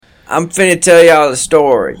I'm finna tell y'all the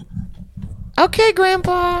story. Okay,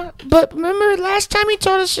 Grandpa. But remember last time you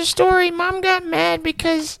told us the story, Mom got mad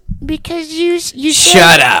because you said,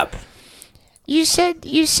 Shut up. You said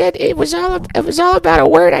it was all about a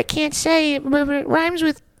word I can't say. It rhymes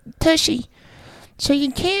with tushy. So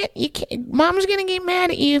you can't. Mom's gonna get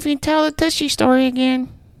mad at you if you tell the tushy story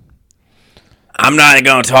again. I'm not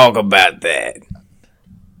gonna talk about that.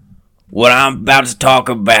 What I'm about to talk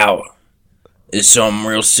about is something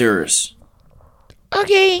real serious.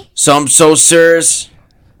 Okay. Something so serious,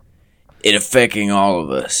 it affecting all of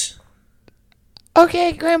us.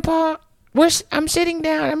 Okay, Grandpa. I'm sitting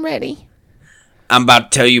down. I'm ready. I'm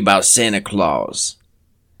about to tell you about Santa Claus.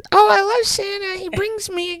 Oh, I love Santa. He brings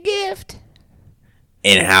me a gift.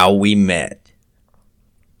 And how we met.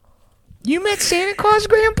 You met Santa Claus,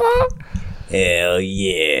 Grandpa? Hell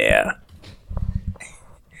yeah.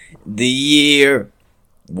 The year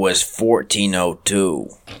was 1402.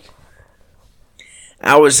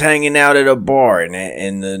 I was hanging out at a bar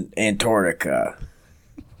in the Antarctica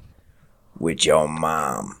with your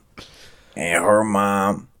mom and her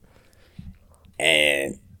mom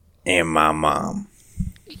and my mom.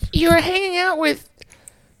 You were hanging out with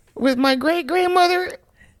my great-grandmother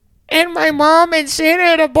and my mom and Santa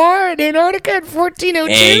at a bar in Antarctica in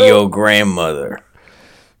 1402? And your grandmother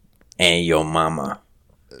and your mama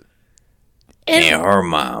and her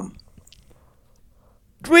mom.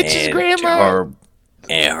 Which is grandma?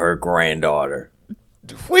 And her granddaughter.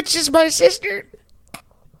 Which is my sister?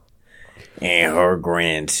 And her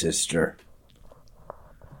grandsister.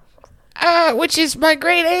 Which is my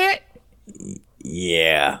great aunt?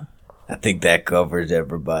 Yeah. I think that covers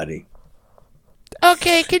everybody.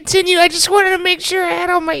 Okay, continue. I just wanted to make sure I had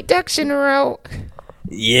all my ducks in a row.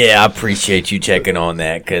 Yeah, I appreciate you checking on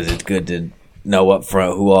that, because it's good to know up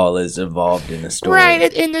front who all is involved in the story.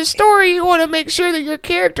 Right, in the story you want to make sure that your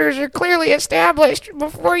characters are clearly established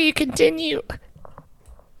before you continue.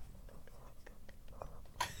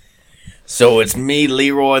 So it's me,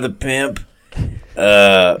 Leroy the Pimp,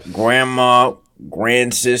 grandma,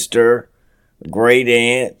 grandsister, great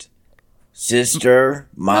aunt, sister,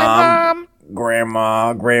 mom,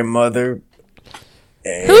 grandma, grandmother.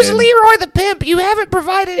 Who's Leroy the Pimp? You haven't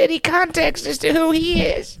provided any context as to who he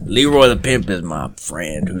is. Leroy the Pimp is my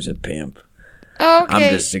friend who's a pimp. Okay. I'm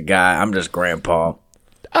just a guy. I'm just grandpa.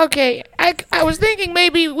 Okay. I was thinking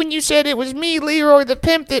maybe when you said it was me, Leroy the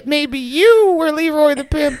Pimp, that maybe you were Leroy the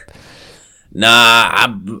Pimp. Nah,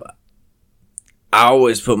 I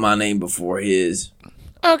always put my name before his.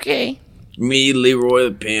 Okay. Me, Leroy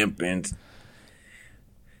the Pimp, and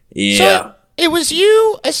yeah. So it was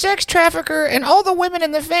you, a sex trafficker, and all the women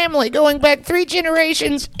in the family going back 3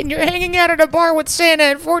 generations, and you're hanging out at a bar with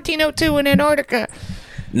Santa in 1402 in Antarctica.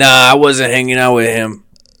 Nah, I wasn't hanging out with him.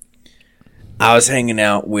 I was hanging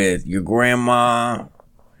out with your grandma,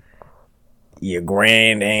 your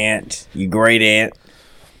grand aunt, your great aunt,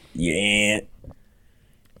 your aunt,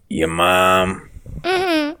 your mom,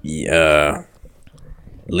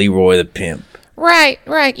 Leroy the Pimp. Right,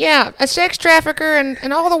 yeah. A sex trafficker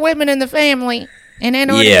and all the women in the family in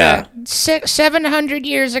Antarctica 700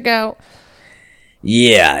 years ago.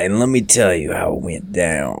 Yeah, and let me tell you how it went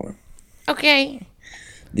down. Okay.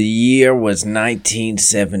 The year was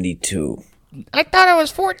 1972. I thought it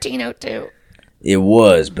was 1402. It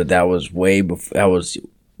was, but that was way before. That was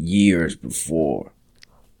years before.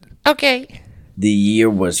 Okay. The year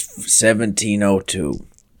was 1702.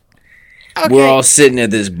 Okay. We're all sitting at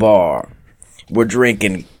this bar. We're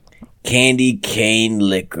drinking candy cane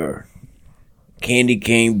liquor, candy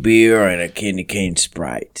cane beer, and a candy cane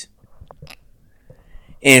Sprite.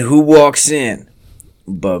 And who walks in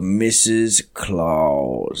but Mrs.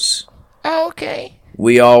 Claus? Oh, okay.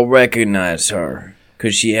 We all recognize her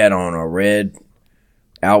because she had on a red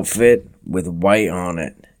outfit with white on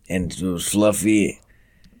it, and it was fluffy,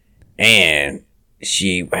 and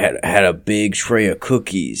she had a big tray of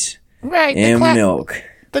cookies, right, and milk.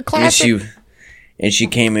 The classic. And she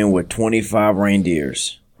came in with 25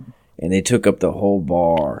 reindeers, and they took up the whole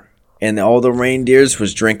bar, and all the reindeers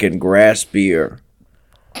was drinking grass beer.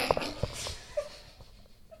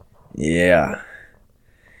 Yeah.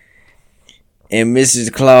 And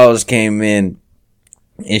Mrs. Claus came in,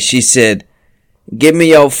 and she said, "Give me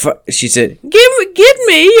your," she said, "Give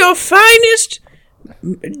me your finest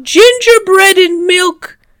gingerbread and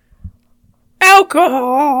milk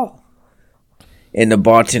alcohol." And the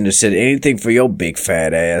bartender said, "Anything for your big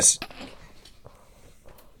fat ass."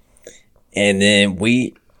 And then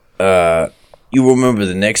you remember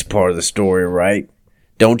the next part of the story, right?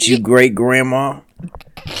 Don't you, great grandma?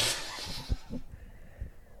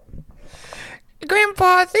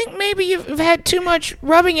 Grandpa, I think maybe you've had too much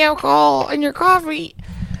rubbing alcohol in your coffee.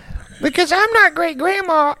 Because I'm not great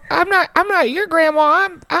grandma. I'm not your grandma.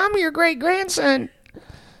 I'm your great grandson.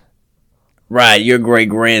 Right, your great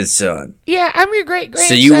grandson. Yeah, I'm your great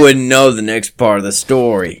grandson. So you wouldn't know the next part of the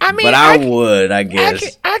story. I mean, but I would, I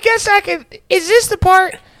guess. I guess I could. Is this the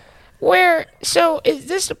part where? So is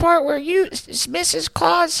this the part where you, Mrs.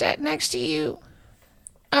 Claus, sat next to you?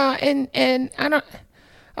 And I don't.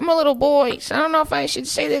 I'm a little boy, so I don't know if I should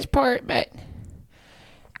say this part, but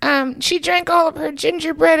she drank all of her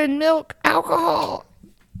gingerbread and milk alcohol,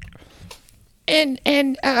 and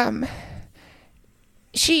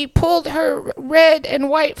she pulled her red and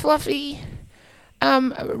white fluffy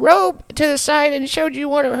robe to the side and showed you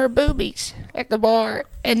one of her boobies at the bar,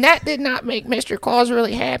 and that did not make Mr. Claus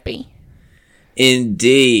really happy.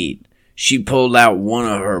 Indeed, she pulled out one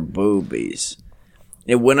of her boobies,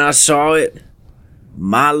 and when I saw it,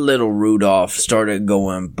 my little Rudolph started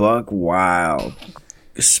going buck wild,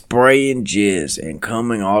 spraying jizz and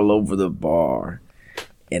coming all over the bar.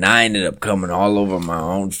 And I ended up coming all over my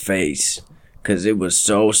own face, because it was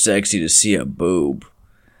so sexy to see a boob.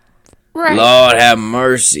 Right. Lord have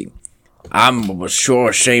mercy. I was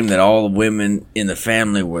sure ashamed that all the women in the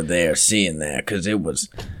family were there seeing that, because it was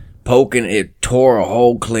poking, it tore a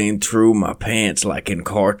hole clean through my pants like in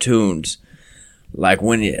cartoons. Like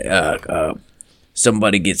when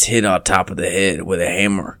somebody gets hit on top of the head with a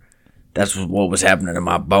hammer. That's what was happening to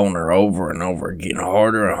my boner over and over, getting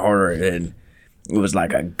harder and harder. And it was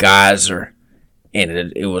like a geyser, and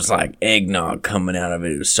it was like eggnog coming out of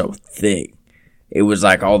it. It was so thick. It was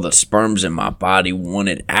like all the sperms in my body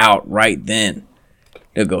wanted out right then.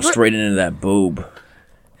 They'll go straight into that boob.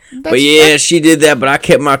 But yeah, she did that, but I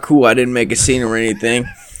kept my cool. I didn't make a scene or anything.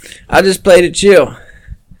 I just played it chill,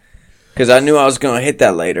 because I knew I was going to hit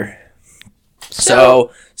that later.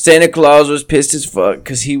 So Santa Claus was pissed as fuck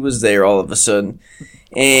because he was there all of a sudden.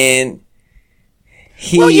 And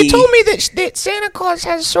Well, you told me that Santa Claus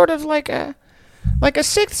has sort of like a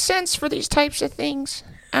sixth sense for these types of things.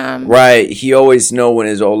 Right, he always know when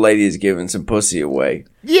his old lady is giving some pussy away.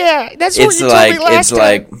 Yeah, that's what you told me last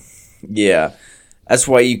time. Yeah, that's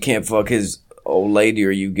why you can't fuck his old lady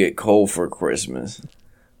or you get cold for Christmas.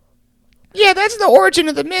 Yeah, that's the origin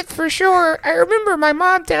of the myth for sure. I remember my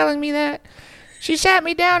mom telling me that. She sat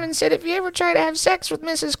me down and said, if you ever try to have sex with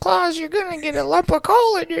Mrs. Claus, you're going to get a lump of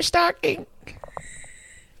coal in your stocking.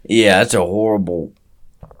 Yeah, that's a horrible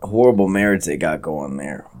marriage they got going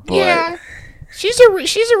there. But yeah, she's a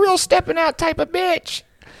real stepping out type of bitch.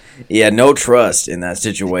 Yeah, no trust in that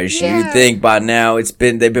situation. Yeah. You'd think by now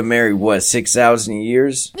they've been married, what, 6,000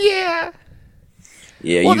 years? Yeah.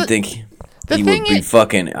 Yeah, Well, you'd think he would be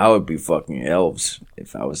fucking, I would be fucking elves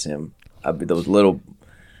if I was him. I'd be those little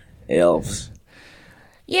elves.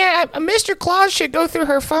 Yeah, Mr. Claus should go through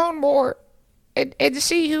her phone more and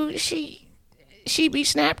see who she be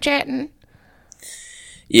Snapchatting.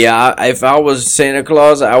 Yeah, if I was Santa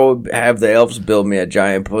Claus, I would have the elves build me a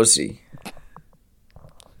giant pussy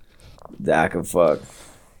that I could fuck.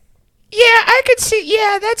 Yeah, I could see.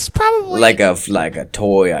 Yeah, that's probably like a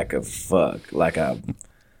toy I could fuck,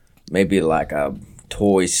 maybe like a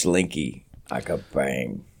toy slinky I could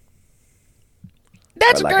bang.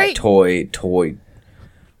 That's or like great. A toy,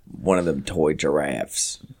 one of them toy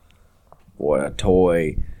giraffes, or a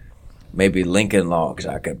toy, maybe Lincoln Logs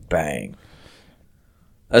I could bang.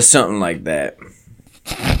 Or something like that.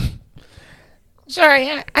 Sorry,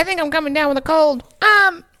 I think I'm coming down with a cold.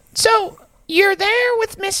 So you're there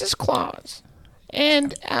with Mrs. Claus,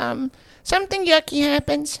 and something yucky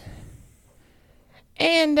happens,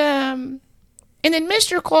 and then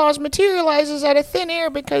Mr. Claus materializes out of thin air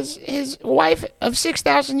because his wife of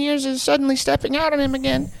 6,000 years is suddenly stepping out on him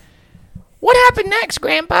again. What happened next,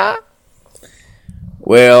 Grandpa?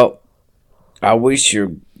 Well, I wish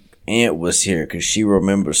your aunt was here because she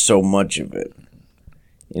remembers so much of it.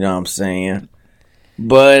 You know what I'm saying?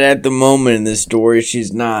 But at the moment in this story,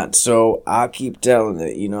 she's not. So I'll keep telling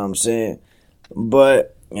it. You know what I'm saying?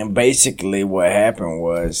 And basically what happened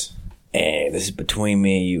was, this is between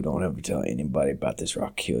me and you. Don't ever tell anybody about this or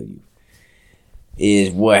I'll kill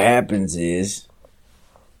you. What happens is,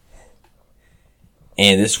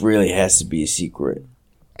 and this really has to be a secret.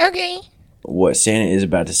 Okay. What Santa is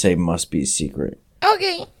about to say must be a secret.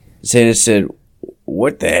 Okay. Santa said,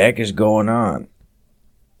 what the heck is going on?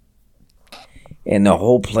 And the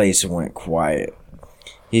whole place went quiet.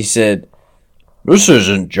 He said, this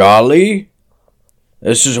isn't jolly.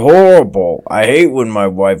 This is horrible. I hate when my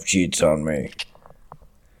wife cheats on me.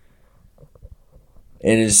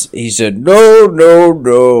 And he said,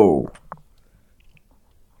 no.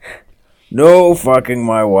 No fucking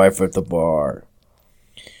my wife at the bar.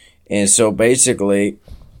 And so basically,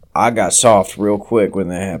 I got soft real quick when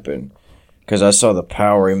that happened. Because I saw the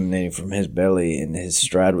power emanating from his belly, and his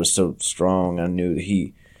stride was so strong, I knew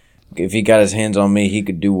that if he got his hands on me, he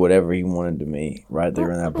could do whatever he wanted to me right there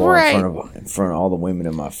in that bar in front of all the women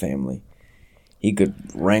in my family. He could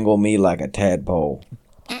wrangle me like a tadpole.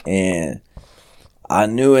 And I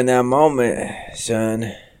knew in that moment,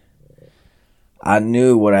 son, I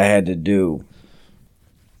knew what I had to do.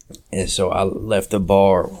 And so I left the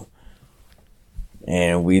bar,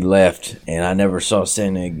 and we left, and I never saw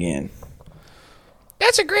Santa again.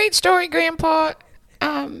 That's a great story, Grandpa.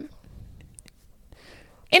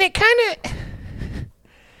 And it kind of,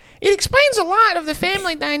 it explains a lot of the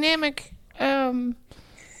family dynamic,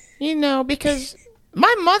 because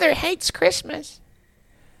my mother hates Christmas.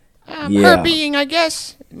 Her being, I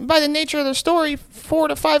guess, by the nature of the story,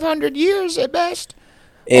 400 to 500 years at best.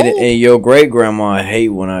 And your great-grandma hate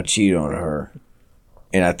when I cheat on her.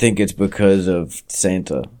 And I think it's because of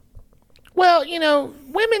Santa. Well,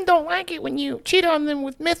 women don't like it when you cheat on them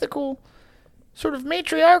with mythical, sort of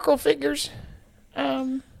matriarchal figures.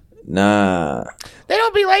 Nah. They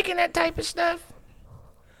don't be liking that type of stuff.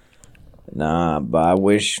 Nah, but I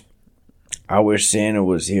wish Santa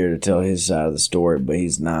was here to tell his side of the story, but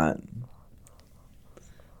he's not.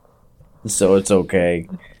 So it's okay.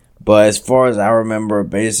 But as far as I remember,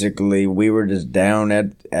 basically, we were just down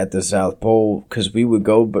at the South Pole because we would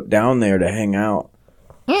go down there to hang out.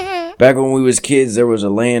 Mm-hmm. Back when we was kids, there was a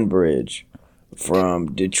land bridge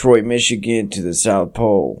from Detroit, Michigan to the South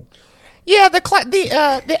Pole. Yeah,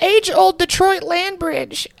 the age-old Detroit land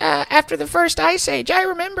bridge after the first ice age. I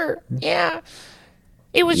remember. Yeah,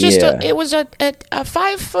 it was just a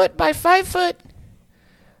 5 foot by 5 foot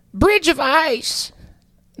bridge of ice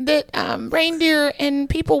that reindeer and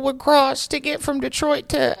people would cross to get from Detroit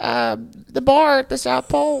to the bar at the South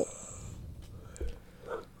Pole.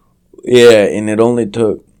 Yeah, and it only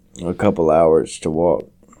took a couple hours to walk,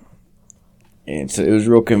 and so it was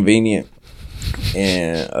real convenient.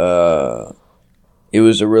 And it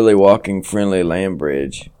was a really walking friendly land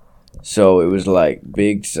bridge, so it was like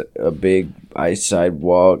a big ice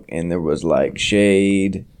sidewalk, and there was like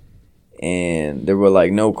shade, and there were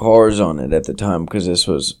like no cars on it at the time because this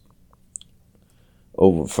was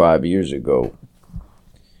over 5 years ago.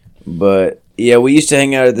 But yeah, we used to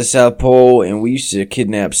hang out at the South Pole, and we used to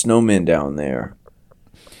kidnap snowmen down there,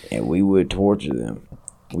 and we would torture them.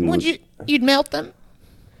 You'd melt them?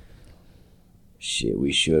 Shit,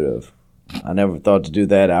 we should have. I never thought to do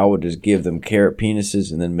that. I would just give them carrot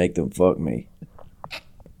penises and then make them fuck me.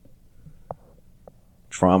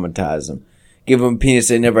 Traumatize them. Give them a penis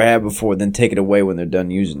they never had before, then take it away when they're done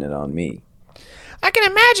using it on me. I can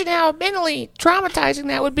imagine how mentally traumatizing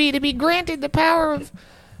that would be to be granted the power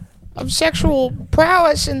of sexual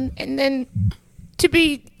prowess and then to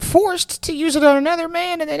be forced to use it on another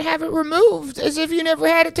man and then have it removed as if you never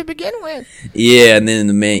had it to begin with. Yeah, and then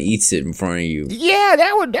the man eats it in front of you. Yeah,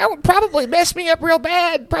 that would probably mess me up real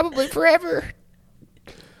bad, probably forever.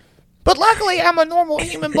 But luckily, I'm a normal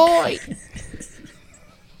human boy.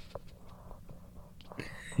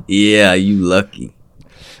 Yeah, you lucky.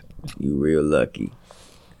 You real lucky.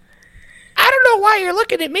 I don't know why you're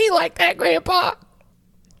looking at me like that, Grandpa.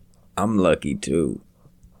 I'm lucky too.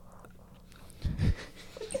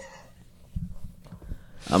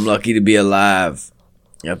 I'm lucky to be alive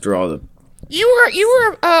after all the... You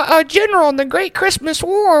were a general in the Great Christmas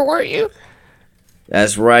War, weren't you?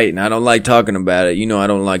 That's right, and I don't like talking about it. I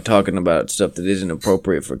don't like talking about stuff that isn't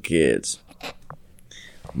appropriate for kids.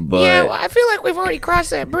 But yeah, well, I feel like we've already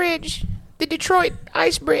crossed that bridge. The Detroit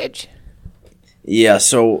Ice Bridge. Yeah,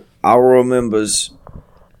 so I remembers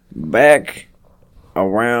back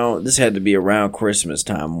around... This had to be around Christmas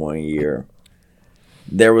time one year.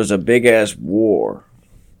 There was a big-ass war.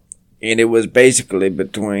 And it was basically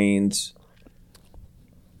between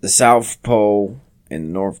the South Pole and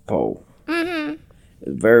the North Pole. Mm-hmm. It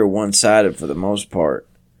was very one-sided for the most part.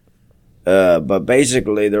 But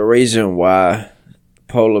basically, the reason why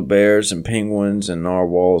polar bears and penguins and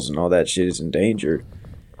narwhals and all that shit is endangered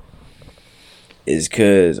is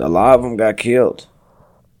because a lot of them got killed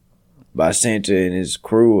by Santa and his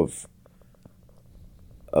crew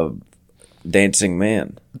of dancing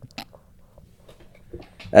men.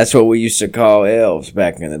 That's what we used to call elves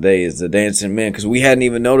back in the day, is the dancing men, because we hadn't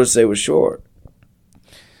even noticed they were short.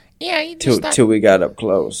 Yeah, till we got up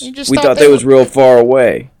close. We thought they was real far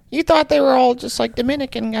away. You thought they were all just like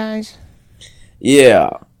Dominican guys.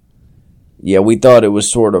 Yeah. Yeah, we thought it was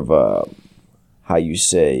sort of how you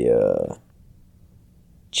say,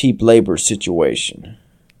 cheap labor situation.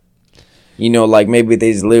 Like maybe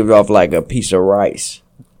they just lived off like a piece of rice.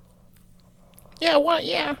 Yeah, what?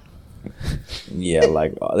 Yeah. Yeah,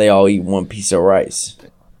 like they all eat one piece of rice.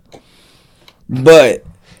 But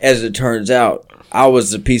as it turns out, I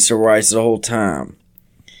was the piece of rice the whole time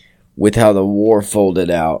with how the war folded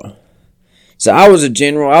out. So I was a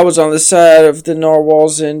general. I was on the side of the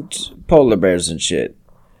narwhals and polar bears and shit.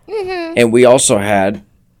 Mm-hmm. And we also had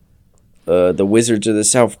the Wizards of the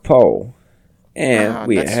South Pole. And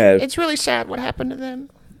we had... It's really sad what happened to them.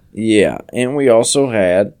 Yeah, and we also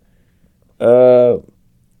had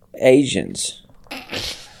Asians.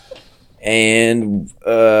 And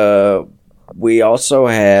we also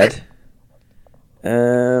had...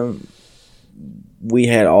 we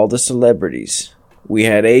had all the celebrities. We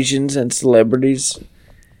had Asians and celebrities,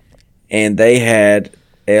 and they had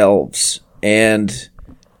elves and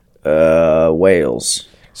whales.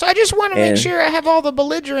 So I just want to make sure I have all the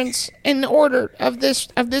belligerents in order of this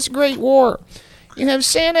great war. You have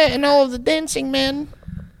Santa and all of the dancing men,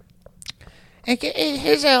 and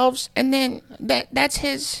his elves, and then that's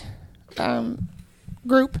his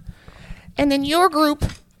group, and then your group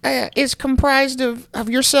is comprised of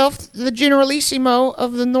yourself, the Generalissimo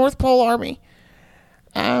of the North Pole Army,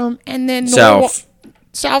 and then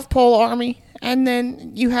South Pole Army, and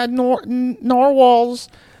then you had narwhals,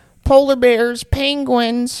 polar bears,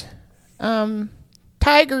 penguins,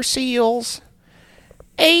 tiger seals,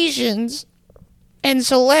 Asians, and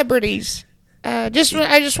celebrities. I just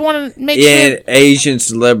want to make sure. Yeah, Asian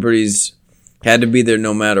celebrities had to be there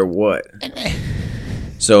no matter what.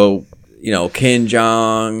 So, Ken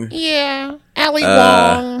Jeong. Yeah, Ali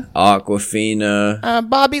Wong. Awkwafina.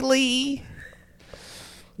 Bobby Lee.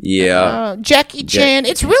 Yeah. Jackie Chan.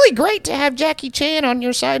 It's really great to have Jackie Chan on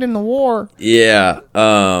your side in the war. Yeah.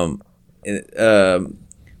 But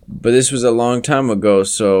this was a long time ago,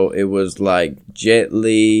 so it was like Jet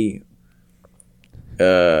Li,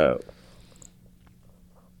 the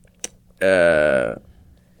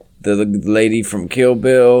lady from Kill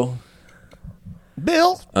Bill.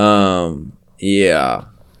 Bill? Yeah.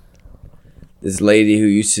 This lady who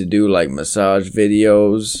used to do like massage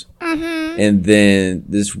videos. Mm-hmm. And then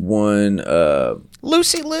this one,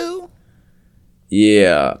 Lucy Liu?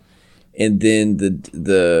 Yeah. And then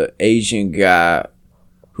the Asian guy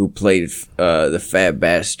who played the fat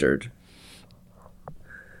bastard.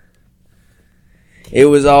 It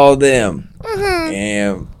was all them.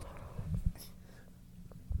 Mm-hmm.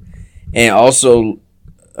 And also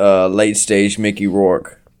late stage Mickey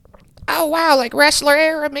Rourke. Oh, wow, like wrestler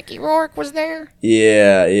era Mickey Rourke was there?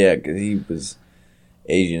 Yeah, because he was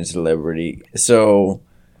Asian celebrity. So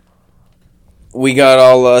we got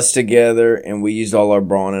all us together and we used all our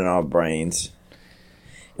brawn and our brains.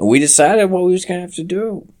 And we decided what we was going to have to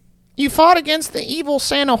do. You fought against the evil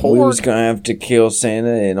Santa horde. We was going to have to kill Santa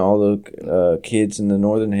and all the kids in the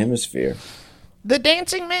Northern Hemisphere. The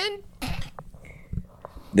dancing men?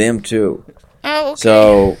 Them too. Oh, okay.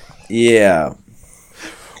 So, yeah.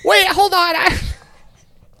 Wait, hold on.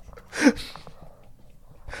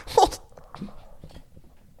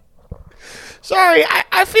 Sorry,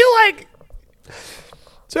 I feel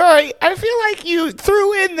like you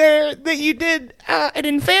threw in there that you did an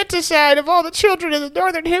infanticide of all the children in the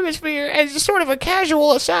Northern Hemisphere as just sort of a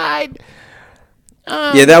casual aside.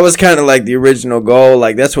 Yeah, that was kind of like the original goal.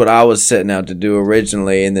 Like, that's what I was setting out to do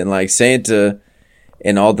originally. And then, like, Santa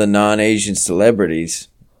and all the non-Asian celebrities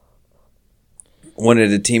wanted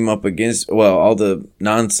to team up against... Well, all the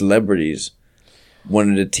non-celebrities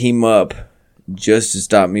wanted to team up just to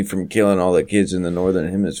stop me from killing all the kids in the Northern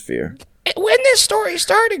Hemisphere. When this story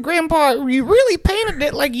started, Grandpa, you really painted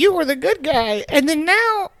it like you were the good guy. And then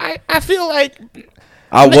now, I feel like...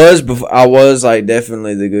 I was like,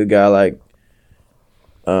 definitely the good guy, like...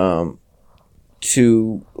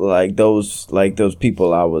 to like those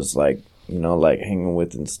people I was like, like hanging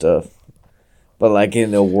with and stuff. But like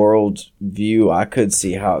in the world's view, I could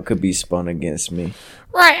see how it could be spun against me.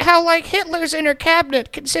 Right, how like Hitler's inner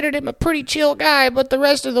cabinet considered him a pretty chill guy, but the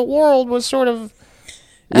rest of the world was sort of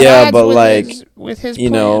but like with his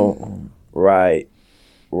plan. Right.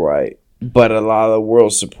 But a lot of the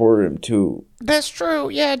world supported him too. That's true.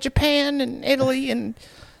 Yeah, Japan and Italy, and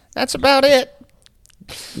that's about it.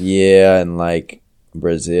 Yeah, and like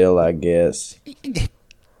Brazil, I guess.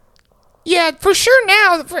 Yeah, for sure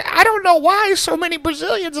now. I don't know why so many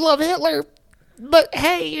Brazilians love Hitler, but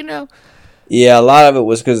hey, Yeah, a lot of it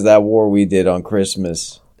was because of that war we did on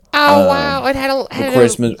Christmas. Oh, wow. It had a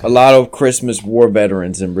lot of Christmas war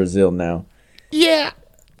veterans in Brazil now. Yeah.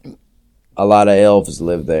 A lot of elves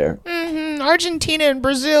live there. Mm-hmm. Argentina and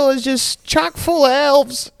Brazil is just chock full of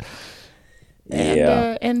elves.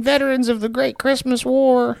 And veterans of the Great Christmas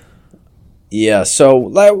War. Yeah, so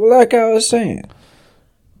like I was saying,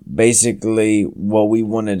 basically what we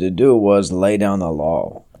wanted to do was lay down the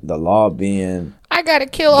law. The law being I gotta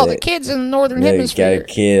kill all the kids in the northern hemisphere.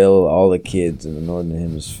 Gotta kill all the kids in the northern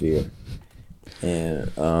hemisphere,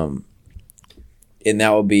 and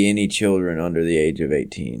that would be any children under the age of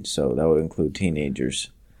 18. So that would include teenagers.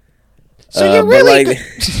 So you're really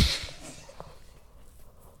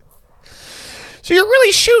so you're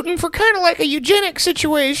really shooting for kind of like a eugenic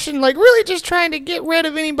situation, like really just trying to get rid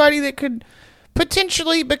of anybody that could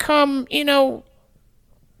potentially become,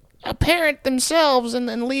 a parent themselves and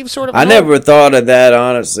then leave sort of. I never thought of that,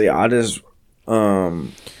 honestly. I just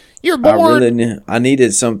you're bored. I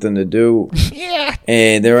needed something to do. Yeah.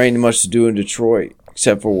 And there ain't much to do in Detroit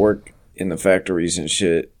except for work in the factories and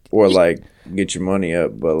shit, or like get your money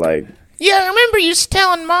up. But like, yeah, I remember you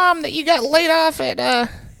telling Mom that you got laid off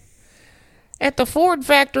at the Ford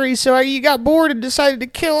factory, so you got bored and decided to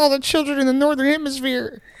kill all the children in the northern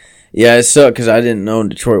hemisphere. Yeah, it sucked because I didn't know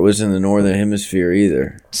Detroit was in the northern hemisphere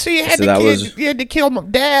either. So you had to kill my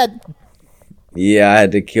dad. Yeah, I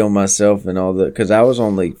had to kill myself and all because I was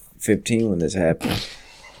only 15 when this happened.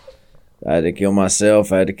 I had to kill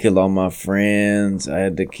myself. I had to kill all my friends.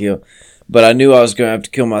 But I knew I was going to have to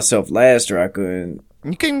kill myself last, or I couldn't.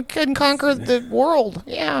 You couldn't conquer the world.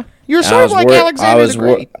 Yeah, you're sort of like Alexander the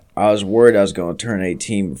Great. I was worried I was going to turn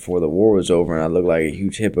 18 before the war was over, and I looked like a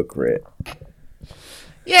huge hypocrite.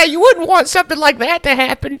 Yeah, you wouldn't want something like that to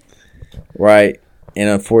happen. Right. And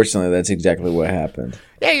unfortunately, that's exactly what happened.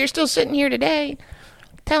 Yeah, you're still sitting here today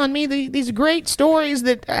telling me these great stories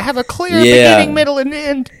that have a clear beginning, middle, and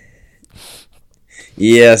end.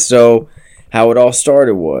 Yeah, so how it all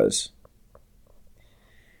started was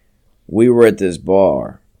we were at this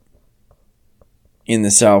bar in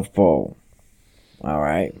the South Pole. All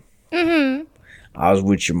right? Mm-hmm. I was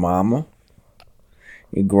with your mama,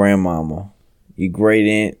 your grandmama, your great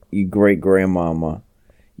aunt, your great grandmama,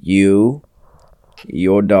 you,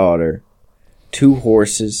 your daughter, 2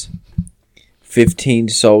 horses, 15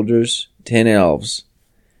 soldiers, 10 elves,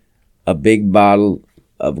 a big bottle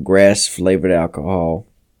of grass-flavored alcohol,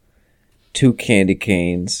 2 candy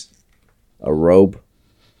canes, a robe,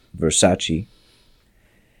 Versace,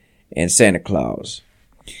 and Santa Claus.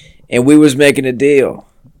 And we was making a deal.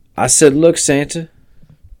 I said, look, Santa,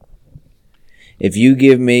 if you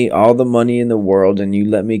give me all the money in the world and you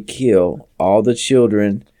let me kill all the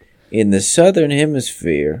children in the southern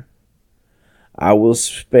hemisphere, I will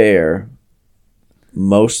spare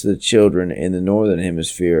most of the children in the northern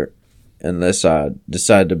hemisphere unless I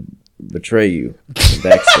decide to betray you and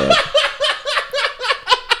backstab.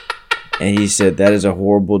 And he said, that is a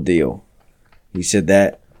horrible deal. He said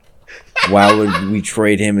that, why would we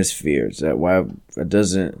trade hemispheres? That why it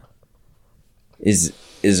doesn't, is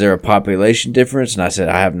there a population difference? And I said,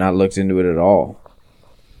 I have not looked into it at all.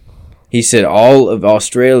 He said, all of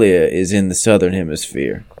Australia is in the southern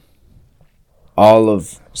hemisphere. All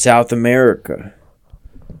of South America.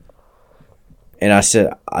 And I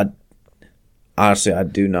said, honestly, I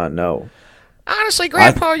do not know. Honestly,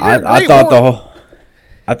 Grandpa,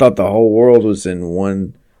 I thought the whole world was in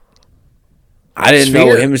one. I didn't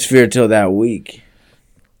know hemisphere till that week.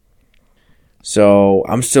 So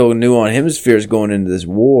I'm still new on hemispheres going into this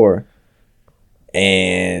war.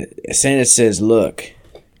 And Santa says, look,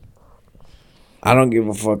 I don't give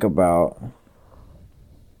a fuck about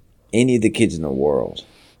any of the kids in the world.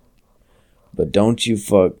 But don't you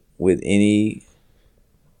fuck with any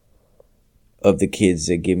of the kids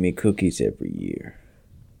that give me cookies every year.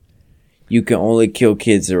 You can only kill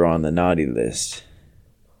kids that are on the naughty list.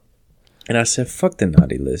 And I said, fuck the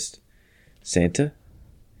naughty list. Santa,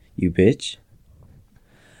 you bitch.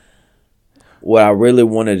 What I really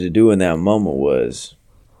wanted to do in that moment was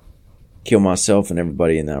kill myself and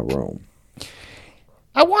everybody in that room.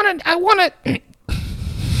 I want to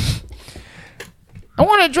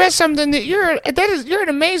address something that you're an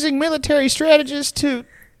amazing military strategist to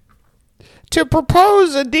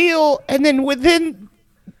propose a deal and then within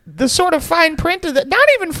the sort of fine print of that, not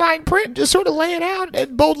even fine print, just sort of lay it out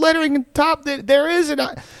at bold lettering at the top that there is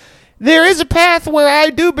a path where I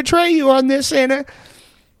do betray you on this, Santa,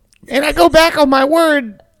 and I go back on my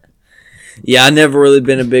word. Yeah, I never really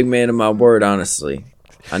been a big man of my word, honestly.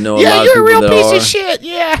 I know a lot of people that are. Yeah, you're a real piece of shit.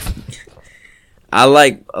 Yeah. I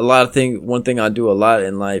like a lot of things. One thing I do a lot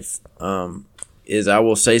in life is I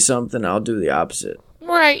will say something, I'll do the opposite.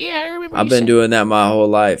 Right, yeah, I remember. I've been doing that my whole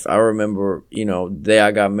life. I remember, the day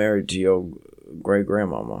I got married to your great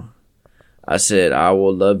grandmama. I said, I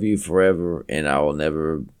will love you forever, and I will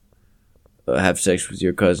never have sex with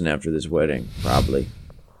your cousin after this wedding, probably.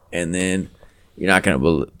 And then you're not going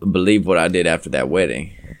to believe what I did after that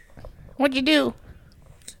wedding. What'd you do?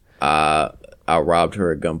 I robbed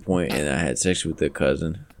her at gunpoint and I had sex with her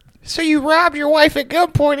cousin. So you robbed your wife at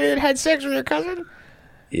gunpoint and had sex with your cousin?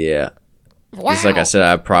 Yeah. Wow. Just like I said,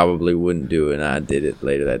 I probably wouldn't do it, and I did it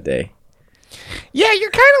later that day. Yeah,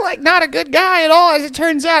 you're kind of like not a good guy at all, as it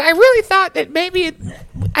turns out. I really thought that maybe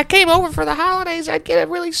I came over for the holidays, I'd get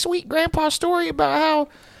a really sweet grandpa story about how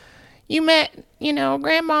you met,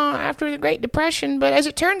 grandma after the Great Depression. But as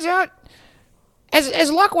it turns out,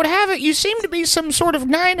 as luck would have it, you seem to be some sort of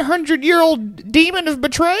 900-year-old demon of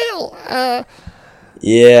betrayal.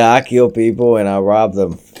 Yeah, I kill people and I rob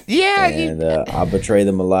them. Yeah. And I betray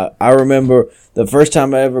them a lot. I remember the first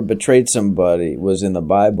time I ever betrayed somebody was in the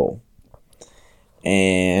Bible.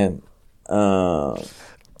 And I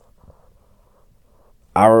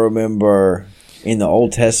remember in the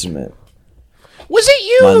Old Testament. Was it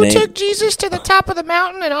you who took Jesus to the top of the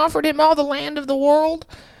mountain and offered him all the land of the world?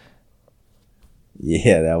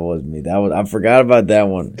 Yeah, that was me. I forgot about that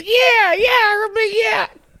one. Yeah, I remember, yeah.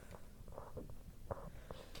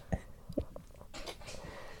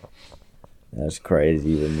 That's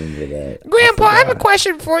crazy. Remember that. Grandpa, I have a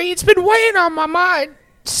question for you. It's been weighing on my mind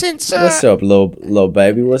since... What's up, little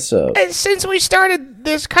baby? What's up? Since we started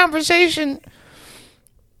this conversation,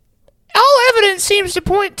 all evidence seems to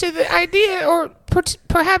point to the idea, or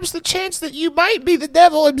perhaps the chance, that you might be the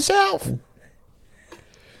devil himself.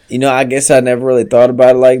 I guess I never really thought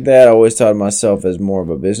about it like that. I always thought of myself as more of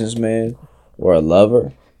a businessman or a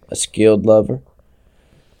lover, a skilled lover.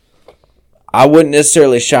 I wouldn't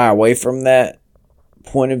necessarily shy away from that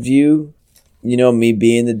point of view. Me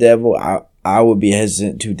being the devil, I would be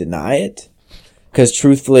hesitant to deny it. Because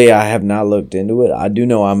truthfully, I have not looked into it. I do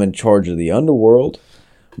know I'm in charge of the underworld.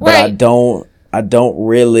 But right. I don't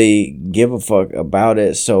really give a fuck about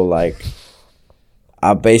it. So,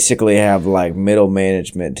 I basically have, middle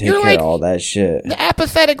management take care of all that shit. The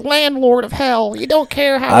apathetic landlord of hell. You don't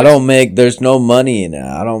care how... There's no money in it.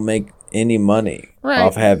 I don't make any money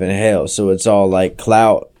off having hell. So it's all,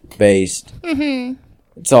 clout-based. Mm-hmm.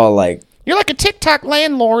 It's all, You're like a TikTok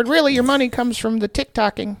landlord. Really, your money comes from the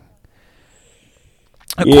TikToking.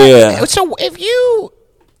 Yeah. So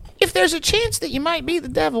if there's a chance that you might be the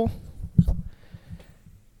devil,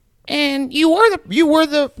 and you were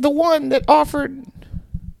the one that offered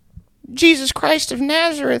Jesus Christ of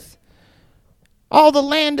Nazareth all the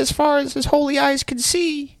land as far as his holy eyes could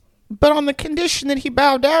see, but on the condition that he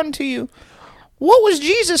bowed down to you, what was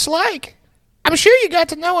Jesus like? I'm sure you got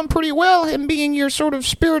to know him pretty well, him being your sort of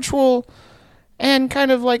spiritual and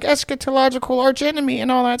kind of eschatological archenemy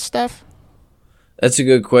and all that stuff. That's a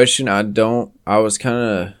good question. I was kind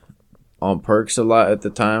of on perks a lot at the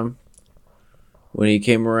time when he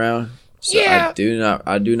came around. So yeah.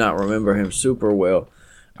 I do not remember him super well.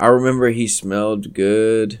 I remember he smelled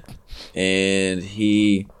good and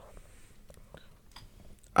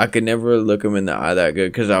I could never look him in the eye that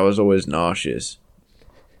good because I was always nauseous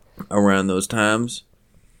around those times.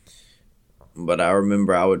 But I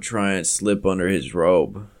remember I would try and slip under his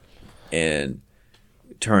robe and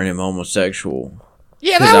turn him homosexual.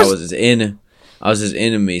 Yeah, because I was his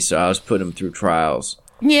enemy, so I was putting him through trials.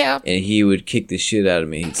 Yeah. And he would kick the shit out of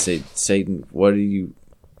me. He'd say, "Satan, what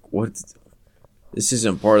this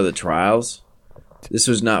isn't part of the trials. This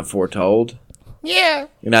was not foretold." Yeah.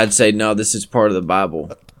 And I'd say, "No, this is part of the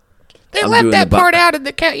Bible." They left that part out of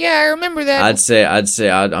the cat. Yeah, I remember that. I'd say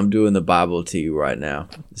I'm doing the Bible to you right now.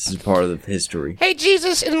 This is part of the history. Hey,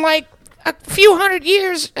 Jesus, in a few hundred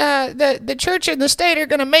years, the church and the state are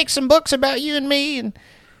going to make some books about you and me,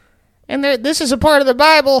 and this is a part of the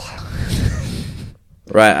Bible.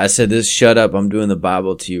 Right, I said this. Shut up! I'm doing the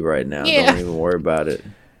Bible to you right now. Yeah. Don't even worry about it.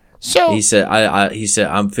 So he said, he said,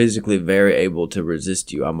 I'm physically very able to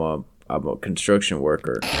resist you. I'm a construction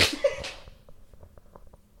worker.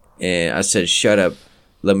 And I said, shut up.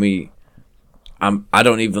 I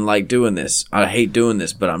don't even like doing this. I hate doing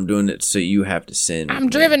this, but I'm doing it so you have to sin.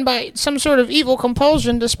 I'm driven by some sort of evil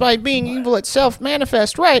compulsion despite being evil itself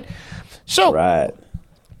manifest. Right. So, right.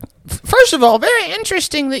 First of all, very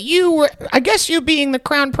interesting that I guess you being the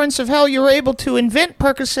crown prince of hell, you were able to invent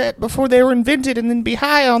Percocet before they were invented and then be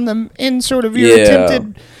high on them in sort of your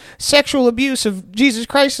attempted sexual abuse of Jesus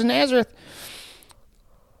Christ of Nazareth.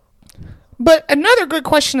 But another good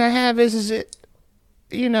question I have is it,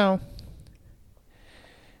 I know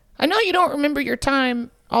you don't remember your time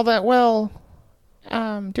all that well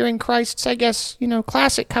during Christ's, I guess,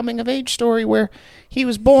 classic coming of age story where he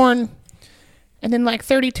was born and then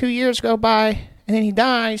 32 years go by and then he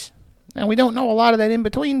dies. And we don't know a lot of that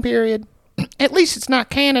in-between period. At least it's not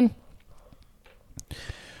canon.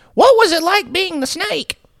 What was it like being the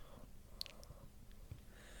snake?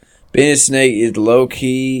 Being a snake is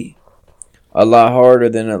low-key a lot harder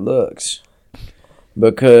than it looks.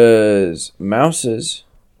 Because mouses,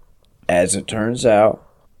 as it turns out,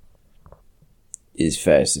 is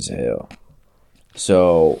fast as hell.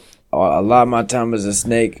 So a lot of my time as a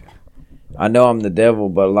snake, I know I'm the devil,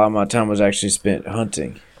 but a lot of my time was actually spent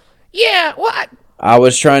hunting. Yeah, what? I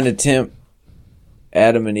was trying to tempt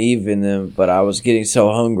Adam and Eve in them, but I was getting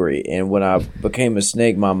so hungry. And when I became a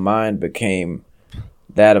snake, my mind became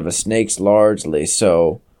that of a snake's largely.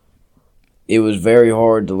 So it was very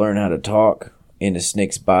hard to learn how to talk in a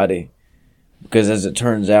snake's body. Because as it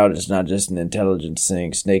turns out, it's not just an intelligence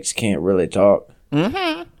thing. Snakes can't really talk.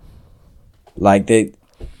 Mm-hmm. Like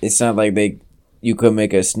it's not like you could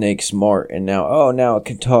make a snake smart and now it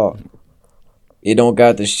can talk. It don't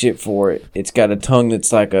got the shit for it. It's got a tongue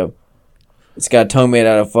that's like it's got a tongue made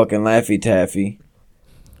out of fucking Laffy Taffy.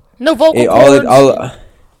 No vocal cords.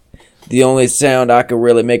 The only sound I could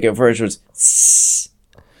really make at first was sss.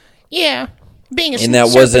 Yeah, being a and that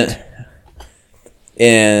serpent. wasn't.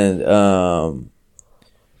 And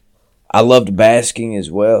I loved basking as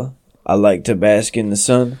well. I like to bask in the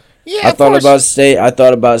sun. Yeah, I thought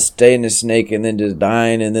about staying a snake and then just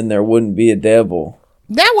dying, and then there wouldn't be a devil.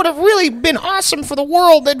 That would have really been awesome for the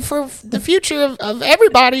world and for the future of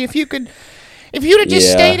everybody if you'd have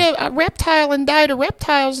just stayed a reptile and died a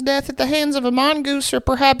reptile's death at the hands of a mongoose or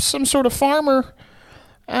perhaps some sort of farmer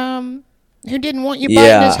who didn't want you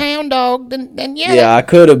biting his hound dog, then yeah. Yeah, I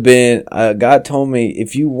could have been. God told me,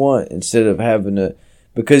 if you want, instead of having to,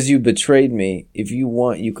 because you betrayed me, if you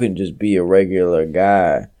want, you couldn't just be a regular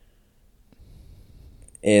guy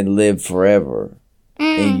and live forever.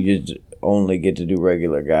 And you just only get to do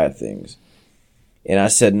regular guy things. And I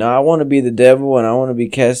said, no, I want to be the devil, and I want to be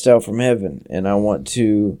cast out from heaven, and I want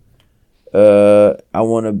to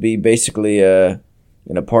be basically an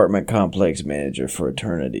apartment complex manager for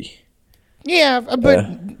eternity. Yeah,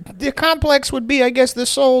 but the complex would be, I guess, the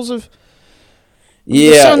souls of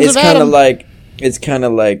the sons of Adam. It's kind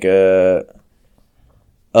of like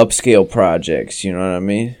upscale projects. You know what I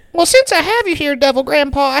mean? Well, since I have you here, Devil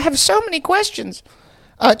Grandpa, I have so many questions.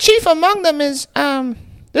 Chief among them is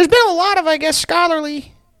there's been a lot of, I guess,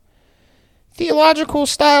 scholarly, theological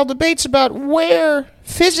style debates about where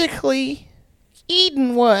physically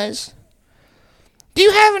Eden was. Do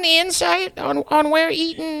you have any insight on where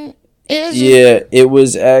Eden is? Yeah, it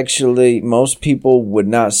was actually, most people would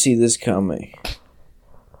not see this coming.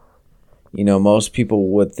 You know, most people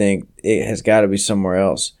would think it has got to be somewhere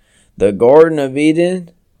else. The Garden of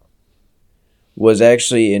Eden was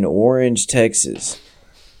actually in Orange, Texas.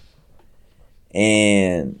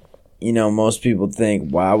 And, you know, most people think,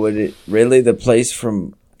 why would it really? The place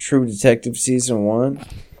from True Detective Season 1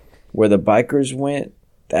 where the bikers went,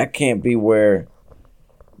 that can't be where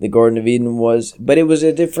the Garden of Eden was. But it was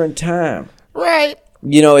a different time. Right.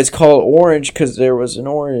 You know, it's called Orange because there was an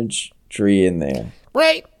orange tree in there.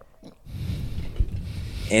 Right.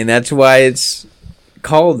 And that's why it's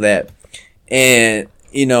called that. And,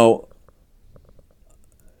 you know,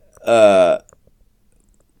 I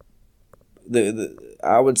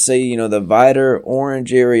would say, you know, the Vidor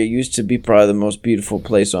Orange area used to be probably the most beautiful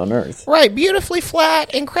place on earth. Right, beautifully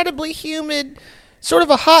flat, incredibly humid, sort of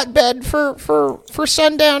a hotbed for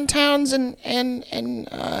sundown towns and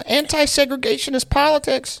anti-segregationist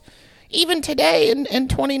politics, even today in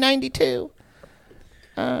 2092.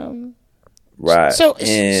 Right.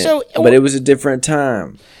 But it was a different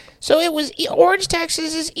time. So it was Orange,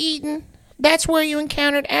 Texas is Eden. That's where you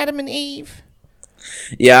encountered Adam and Eve.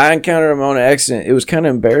 Yeah, I encountered them on accident. It was kind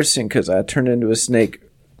of embarrassing because I turned into a snake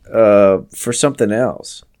for something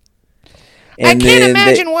else. And I can't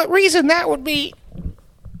imagine what reason that would be.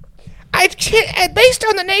 Based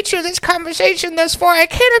on the nature of this conversation thus far, I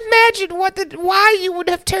can't imagine why you would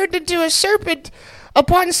have turned into a serpent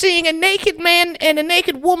upon seeing a naked man and a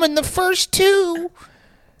naked woman, the first two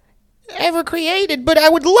ever created. But I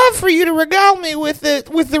would love for you to regale me with the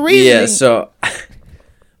reasoning. Yeah, so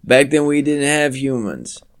back then we didn't have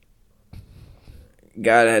humans.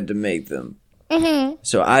 God had to make them. Mm-hmm.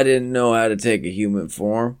 So I didn't know how to take a human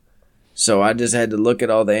form. So I just had to look at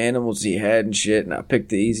all the animals he had and shit, and I picked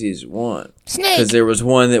the easiest one. Snake. Because there was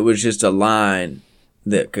one that was just a line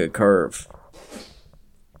that could curve.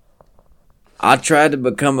 I tried to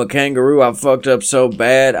become a kangaroo. I fucked up so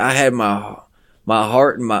bad. I had my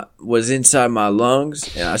heart was inside my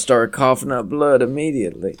lungs, and I started coughing up blood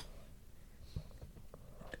immediately.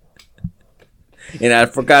 And I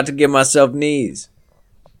forgot to give myself knees.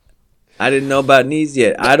 I didn't know about knees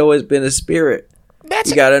yet. I'd always been a spirit.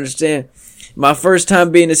 You gotta understand. My first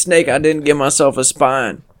time being a snake, I didn't give myself a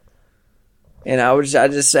spine. And I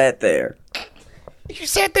just sat there. You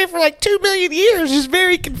sat there for like 2 million years, just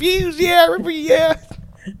very confused. Yeah, I remember, yeah.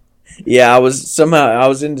 Yeah, I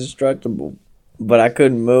was indestructible, but I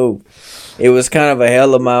couldn't move. It was kind of a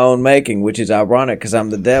hell of my own making, which is ironic because I'm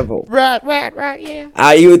the devil. Right,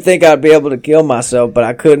 yeah. You would think I'd be able to kill myself, but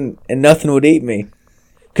I couldn't, and nothing would eat me.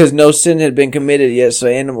 Because no sin had been committed yet, so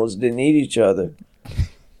animals didn't eat each other.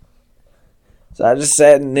 So I just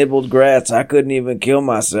sat and nibbled grass. I couldn't even kill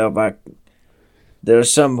myself. There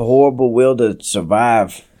was some horrible will to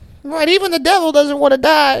survive. Right, even the devil doesn't want to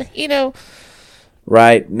die,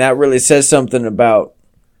 Right, and that really says something about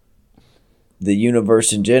the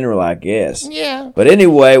universe in general, I guess. Yeah. But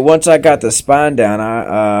anyway, once I got the spine down,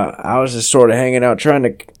 I was just sort of hanging out trying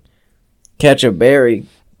to catch a berry.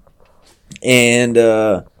 And,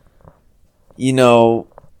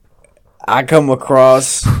 I come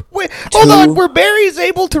across... Wait, hold on. Were berries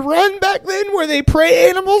able to run back then? Were they prey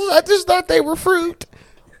animals? I just thought they were fruit.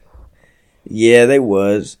 Yeah, they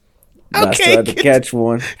was. Okay, I still had to catch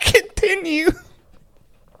one. Continue.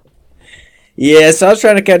 Yeah, so I was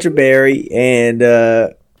trying to catch a berry, and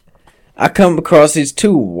I come across these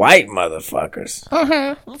two white motherfuckers.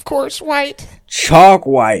 Of course, white. Chalk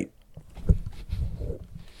white.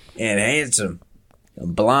 And handsome.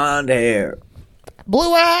 Blonde hair.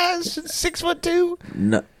 Blue eyes,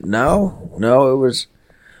 6'2". No, it was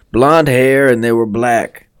blonde hair, and they were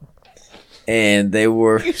black. And they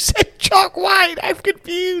were... You said chalk white. I'm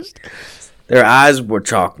confused. Their eyes were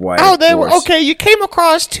chalk white. Oh, they were... Okay, you came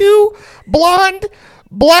across two blonde,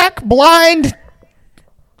 black, blind...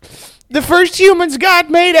 The first humans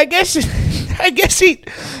God made, I guess he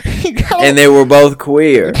got... And they were both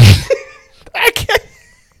queer.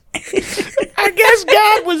 I guess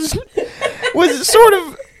God was sort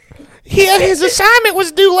of... his assignment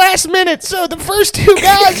was due last minute, so the first two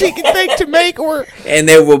guys he could think to make were... And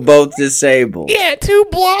they were both disabled. Yeah, two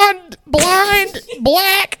blonde, blind,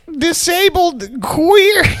 black, disabled,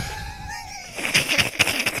 queer.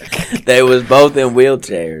 They was both in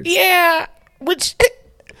wheelchairs. Yeah, which...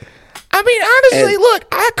 I mean, honestly, and look,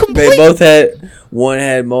 I completely... They both had... One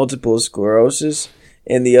had multiple sclerosis,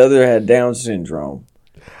 and the other had Down syndrome.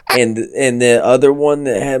 And the other one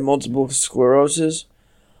that had multiple sclerosis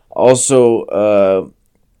also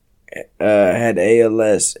had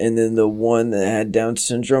ALS, and then the one that had Down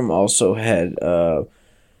syndrome also had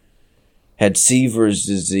Sever's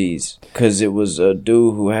disease, because it was a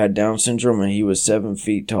dude who had Down syndrome and he was 7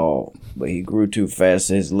 feet tall, but he grew too fast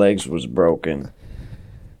and his legs was broken.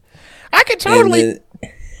 I could totally...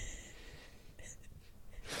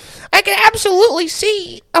 I can absolutely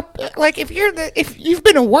see, like, if you've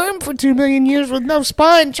been a worm for 2 million years with no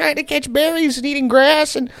spine, trying to catch berries and eating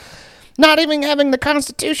grass and not even having the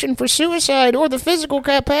constitution for suicide or the physical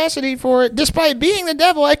capacity for it, despite being the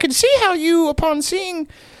devil, I could see how you, upon seeing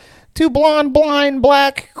two blonde, blind,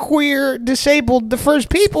 black, queer, disabled, the first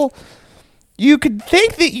people, you could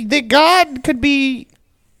think that God could be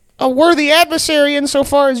a worthy adversary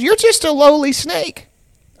insofar as you're just a lowly snake.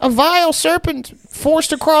 A vile serpent forced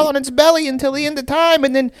to crawl on its belly until the end of time,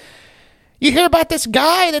 and then you hear about this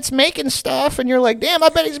guy that's making stuff, and you're like, damn, I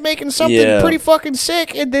bet he's making something pretty fucking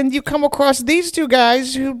sick, and then you come across these two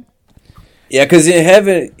guys who... Yeah, because in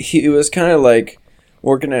heaven, he was kind of like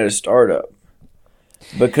working at a startup,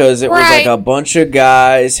 because it was like a bunch of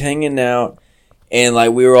guys hanging out, and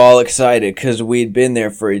like we were all excited because we'd been there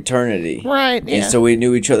for eternity. Right, yeah. And so we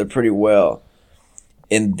knew each other pretty well.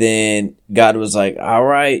 And then God was like, all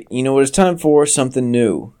right, you know what it's time for? Something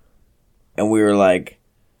new. And we were like,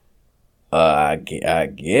 I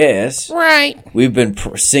guess. Right. We've been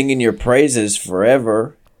singing your praises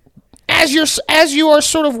forever. As you are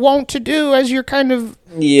sort of wont to do, as you're kind of...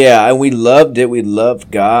 Yeah, and we loved it. We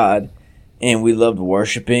loved God. And we loved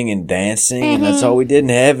worshiping and dancing. And that's all we did in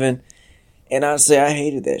heaven. And honestly, I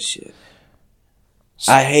hated that shit.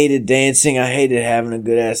 I hated dancing. I hated having a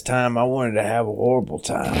good-ass time. I wanted to have a horrible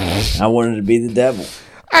time. I wanted to be the devil.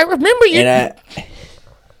 I remember you...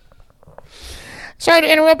 Sorry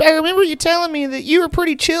to interrupt. I remember you telling me that you were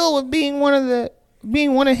pretty chill with being one of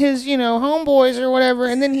his, homeboys or whatever,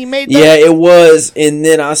 and then he made... Yeah, it was, and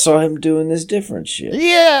then I saw him doing this different shit.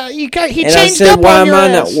 Yeah, he changed I said, up on your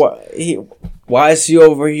ass. Why is he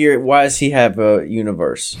over here? Why does he have a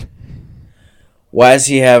universe? Why does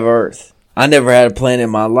he have Earth? I never had a planet in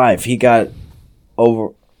my life. He got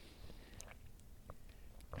over...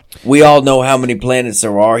 We all know how many planets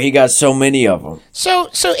there are. He got so many of them. So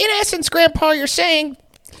in essence, Grandpa, you're saying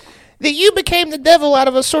that you became the devil out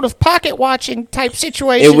of a sort of pocket watching type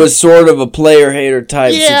situation. It was sort of a player-hater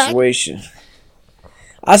type situation.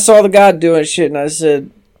 I saw the guy doing shit, and I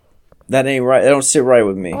said, That ain't right. That don't sit right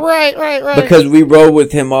with me. Right. Because we rode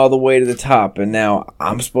with him all the way to the top, and now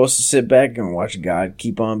I'm supposed to sit back and watch God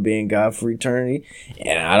keep on being God for eternity,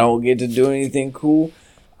 and I don't get to do anything cool.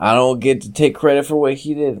 I don't get to take credit for what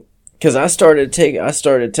he did. Because I started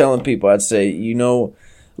telling people, I'd say, you know,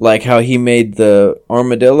 like how he made the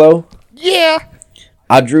armadillo? Yeah.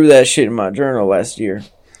 I drew that shit in my journal last year.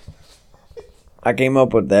 I came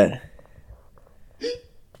up with that.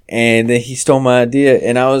 And then he stole my idea,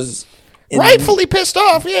 and I was... Rightfully pissed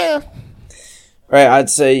off, yeah. Right, I'd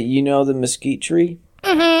say, you know the mesquite tree?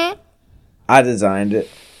 Mm-hmm. I designed it,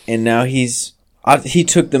 and now he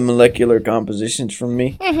took the molecular compositions from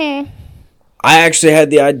me. Mm-hmm. I actually had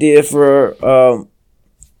the idea for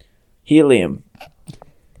helium,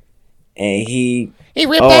 and he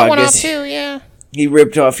ripped that one off too, yeah. He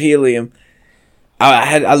ripped off helium.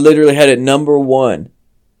 I literally had it number 1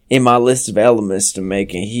 in my list of elements to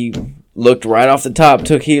make, and he looked right off the top,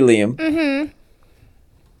 took helium. Mm-hmm.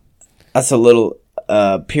 That's a little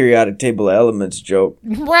periodic table of elements joke.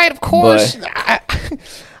 Right, of course.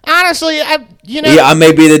 Honestly, Yeah, I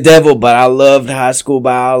may be the devil, but I loved high school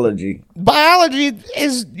biology. Biology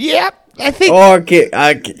is, yep, I think... Oh, I can't.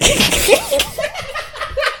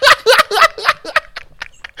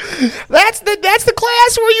 That's the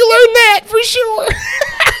class where you learn that, for sure.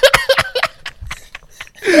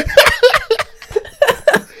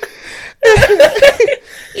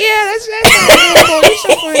 Yeah, that's you're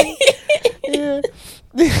so funny. Yeah.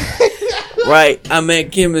 Right, I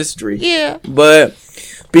meant chemistry. Yeah. But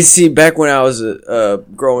see, back when I was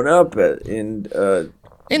growing up in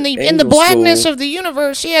the blackness of the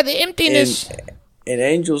universe, yeah, the emptiness. In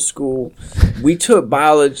angel school, we took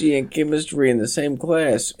biology and chemistry in the same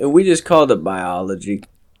class, and we just called it biology.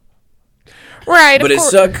 Right, but it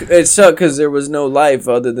sucked. It sucked because there was no life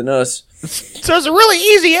other than us. So it's a really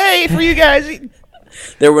easy A for you guys.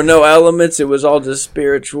 There were no elements. It was all just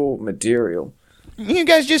spiritual material. You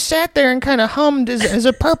guys just sat there and kind of hummed as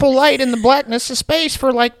a purple light in the blackness of space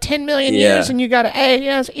for like 10 million years, and you got an A.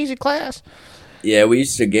 Yeah, it's an easy class. Yeah, we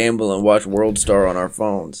used to gamble and watch World Star on our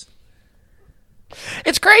phones.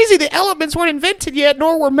 It's crazy. The elements weren't invented yet,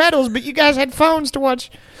 nor were metals, but you guys had phones to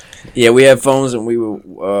watch. Yeah, we had phones, and we would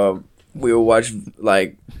watch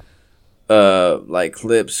like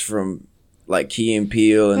clips from like Key and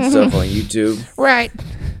Peele and stuff on YouTube. Right.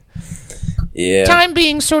 Yeah. Time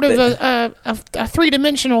being sort of a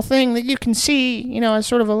 3-dimensional thing that you can see, as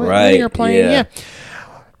sort of a linear plane. Yeah.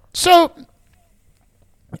 So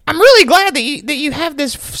I'm really glad that you have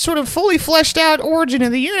this sort of fully fleshed out origin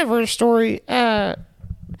of the universe story.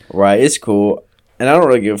 Right, it's cool, and I don't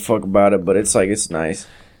really give a fuck about it, but it's nice.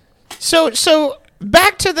 So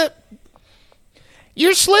back to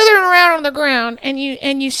you're slithering around on the ground, and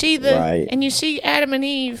you see and you see Adam and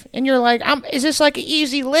Eve, and you're like, is this like an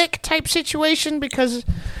easy lick type situation because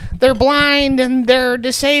they're blind and they're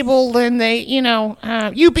disabled, and they,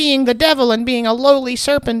 you being the devil and being a lowly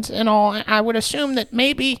serpent and all, I would assume that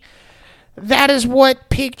maybe that is what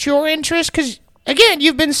piqued your interest, because again,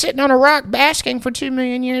 you've been sitting on a rock basking for 2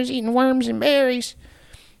 million years, eating worms and berries.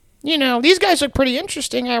 These guys look pretty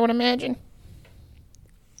interesting, I would imagine.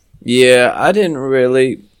 Yeah, I didn't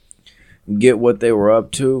really get what they were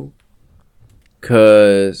up to,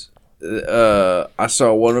 because I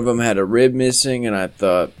saw one of them had a rib missing, and I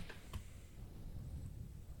thought,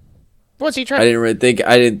 what's he trying? I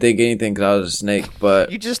didn't think anything because I was a snake,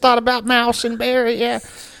 but you just thought about Mouse and Barry, yeah.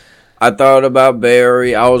 I thought about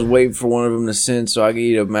Barry. I was waiting for one of them to sin so I could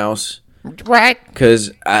eat a mouse. Right.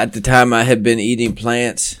 Because at the time I had been eating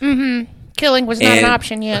plants. Mm-hmm. Killing was not an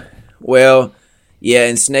option yet. Well, yeah,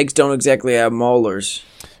 and snakes don't exactly have molars.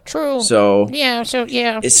 True. So yeah.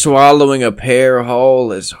 Swallowing a pear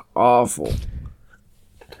whole is awful.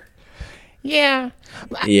 Yeah.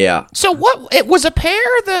 Yeah. So what? It was a pear,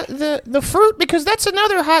 the fruit, because that's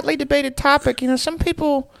another hotly debated topic. Some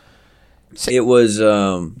people. It was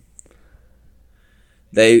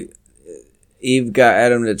Eve got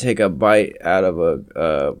Adam to take a bite out of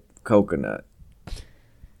a coconut.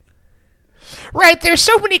 Right. There's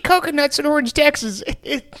so many coconuts in Orange, Texas.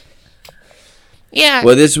 Yeah.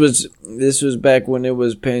 Well, this was back when it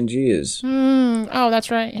was Pangea's. Oh, that's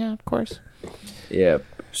right. Yeah, of course. Yeah.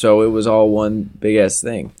 So it was all one big ass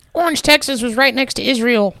thing. Orange, Texas was right next to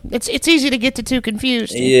Israel. It's easy to get the two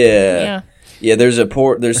confused. Yeah. Yeah, there's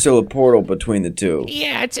still a portal between the two.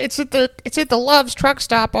 Yeah, it's at the Love's truck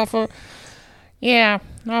stop off of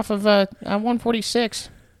 146.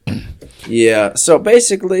 Yeah. So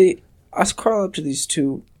basically, I crawl up to these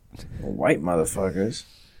two white motherfuckers,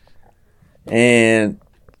 and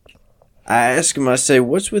I ask them. I say,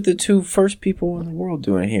 "What's with the two first people in the world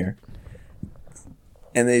doing here?"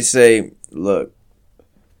 And they say, look,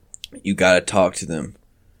 you got to talk to them.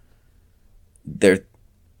 They're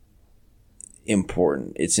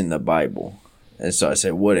important. It's in the Bible. And so I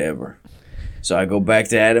said, whatever. So I go back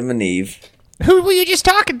to Adam and Eve. Who were you just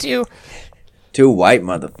talking to? Two white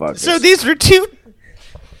motherfuckers. So these were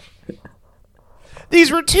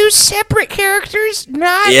two separate characters,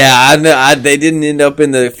 not... Yeah, I know. They didn't end up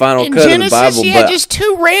in the final cut Genesis, of the Bible, yeah, but just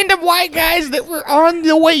two random white guys that were on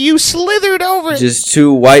the way you slithered over. just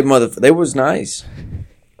two white motherfuckers. They was nice.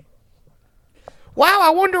 Wow,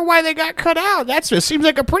 I wonder why they got cut out. That seems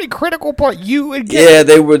like a pretty critical part. You would get...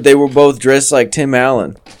 Yeah, they were both dressed like Tim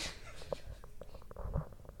Allen.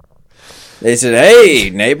 They said, "Hey,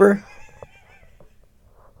 neighbor."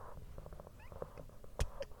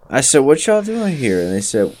 I said, "What y'all doing here?" And they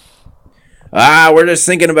said, we're just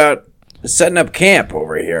thinking about setting up camp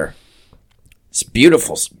over here. It's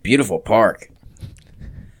beautiful, beautiful park."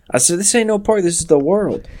 I said, "This ain't no park. This is the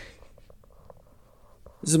world.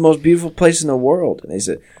 This is the most beautiful place in the world." And they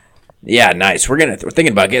said, "Yeah, nice. We're thinking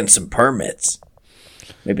about getting some permits.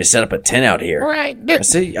 Maybe set up a tent out here." Right. I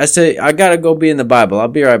said, "I gotta go be in the Bible. I'll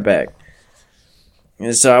be right back."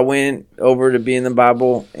 And so I went over to be in the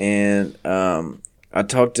Bible, and I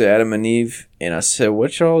talked to Adam and Eve, and I said,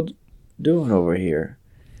 "What y'all doing over here?"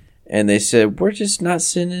 And they said, "We're just not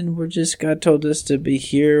sinning. God told us to be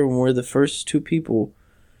here, and we're the first two people.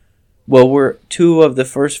 Well, we're two of the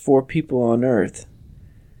first four people on earth."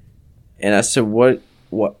 And I said, why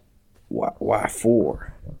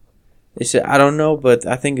four? They said, "I don't know, but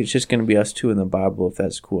I think it's just going to be us two in the Bible, if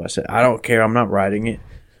that's cool." I said, "I don't care. I'm not writing it."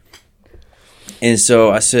 And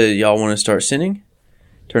so I said, "Y'all want to start sinning?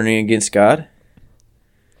 Turning against God?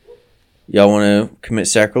 Y'all want to commit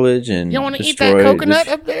sacrilege and you want to eat that coconut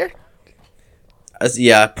up there?"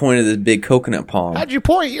 I pointed this big coconut palm. How'd you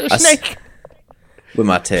point? You're a snake. With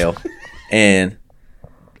my tail. And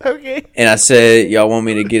okay. And I said, "Y'all want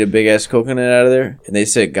me to get a big ass coconut out of there?" And they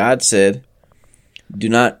said, "God said, do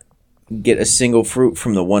not get a single fruit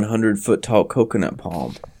from the 100-foot tall coconut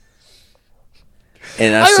palm."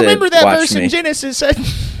 And I said, remember that "Watch verse me." in Genesis.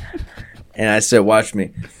 And I said, "Watch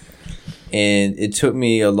me." And it took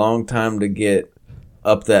me a long time to get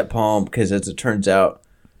up that palm because, as it turns out,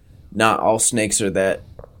 not all snakes are that.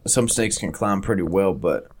 Some snakes can climb pretty well,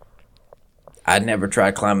 but I'd never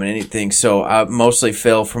tried climbing anything, so I mostly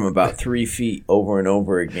fell from about 3 feet over and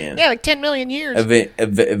over again. Yeah, like 10 million years.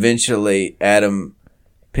 Eventually, Adam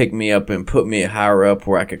picked me up and put me higher up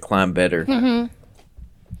where I could climb better. Mm-hmm.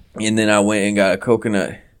 And then I went and got a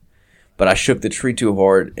coconut, but I shook the tree too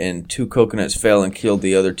hard, and 2 coconuts fell and killed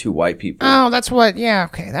the other 2 white people. Oh, that's what. Yeah,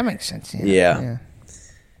 okay, that makes sense. Yeah.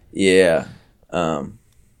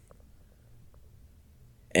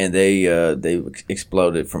 And they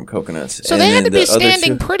exploded from coconuts. So and they had to be the other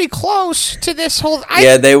standing pretty close to this whole...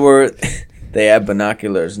 Yeah, they were. They had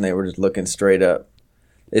binoculars, and they were just looking straight up.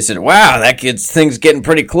 They said, "Wow, thing's getting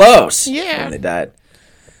pretty close." Yeah. And they died.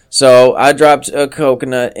 So I dropped a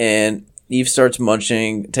coconut, and Eve starts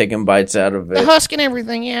munching, taking bites out of it. The husk and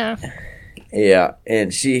everything, yeah. Yeah,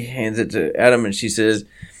 and she hands it to Adam, and she says,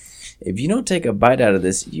 "If you don't take a bite out of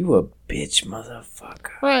this, you a bitch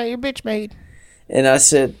motherfucker." Right, you're bitch made. And I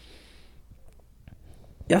said,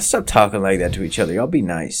 "Y'all stop talking like that to each other. Y'all be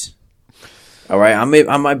nice. All right, I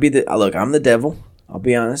might be I'm the devil. I'll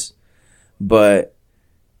be honest. But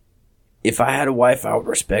if I had a wife, I would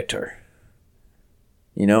respect her.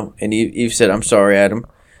 You know?" And Eve said, "I'm sorry, Adam.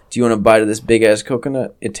 Do you want a bite of this big-ass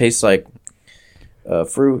coconut? It tastes like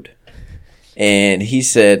fruit." And he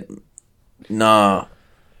said, "Nah,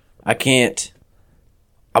 I can't.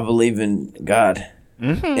 I believe in God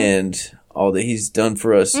and all that He's done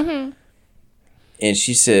for us." Mm-hmm. And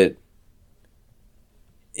she said,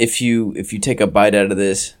 if you take a bite out of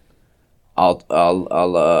this, I'll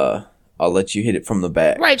let you hit it from the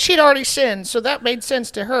back." Right, she'd already sinned, so that made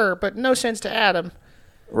sense to her, but no sense to Adam.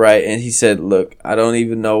 Right, and he said, "Look, I don't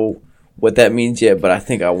even know what that means yet, but I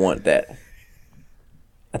think I want that.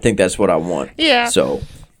 I think that's what I want." Yeah. So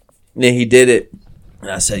then he did it, and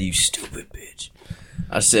I said, "You stupid bitch."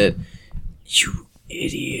 I said, "You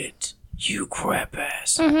idiot. You crap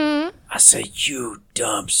ass." Mm-hmm. I said, "You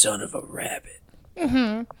dumb son of a rabbit."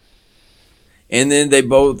 Mm-hmm. And then they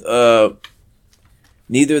both,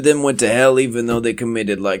 neither of them went to hell, even though they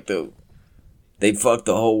committed they fucked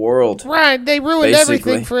the whole world. Right, they ruined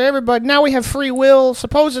everything for everybody. Now we have free will,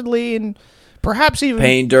 supposedly, and perhaps even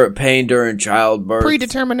pain during childbirth,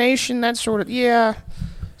 predetermination, that sort of, yeah.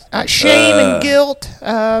 Shame and guilt,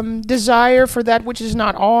 desire for that which is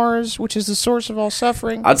not ours, which is the source of all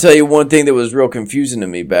suffering. I'll tell you one thing that was real confusing to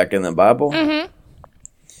me back in the Bible. Mm-hmm.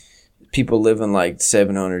 People living like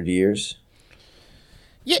 700 years.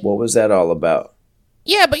 Yeah. What was that all about?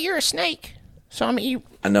 Yeah, but you're a snake. So, I mean,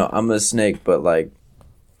 I know I'm a snake, but like,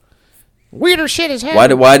 weirder shit has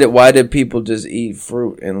happened. why did people just eat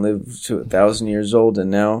fruit and live to 1,000 years old, and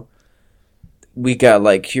now we got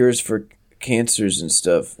like cures for cancers and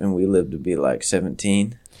stuff, and we live to be like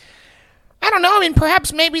 17? I don't know. I mean,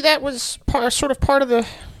 perhaps maybe that was sort of part of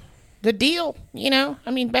the deal,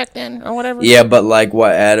 I mean, back then or whatever. Yeah, but like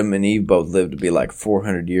why Adam and Eve both lived to be like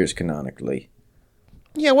 400 years canonically.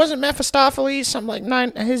 Yeah, wasn't Mephistopheles something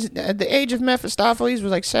like the age of Mephistopheles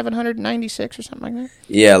was like 796 or something like that?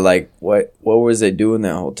 Yeah, like what was they doing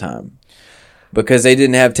that whole time? Because they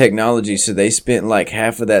didn't have technology, so they spent like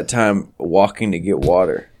half of that time walking to get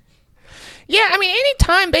water. Yeah, I mean, any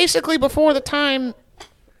time basically before the time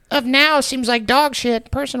of now seems like dog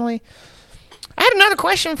shit, personally. I had another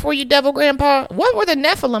question for you, Devil Grandpa. What were the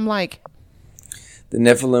Nephilim like? The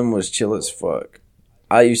Nephilim was chill as fuck.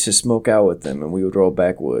 I used to smoke out with them, and we would roll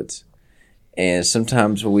backwoods. And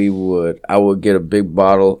sometimes I would get a big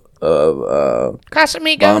bottle of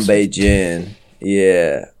Casamigos? Bombay gin.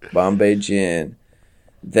 Yeah, Bombay gin.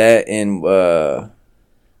 That and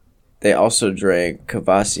they also drank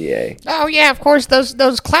Cavassier. Oh yeah, of course,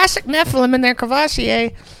 those classic Nephilim in their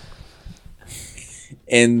Cavassier.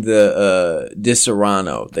 And the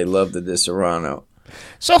Disaronno. They love the Disaronno.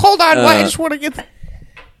 So hold on, I just want to get...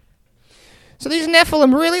 So these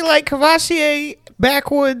Nephilim really like Cavassier,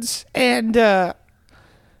 Backwoods, and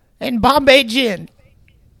Bombay Gin.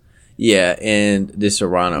 Yeah, and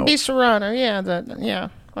Disaronno. Disaronno, yeah,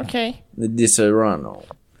 okay. The Disaronno.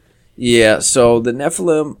 Yeah, so the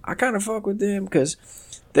Nephilim, I kind of fuck with them because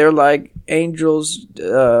they're like angels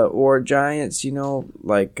or giants,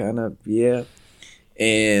 like kind of, yeah.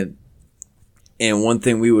 And one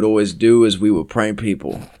thing we would always do is we would prank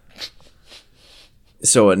people.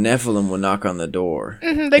 So a Nephilim would knock on the door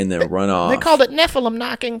and then run off. They called it Nephilim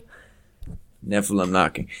knocking. Nephilim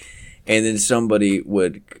knocking. And then somebody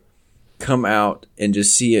would come out and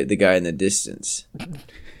just see the guy in the distance. And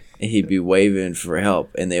he'd be waving for help.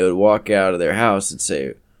 And they would walk out of their house and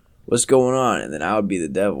say, "What's going on?" And then I would be the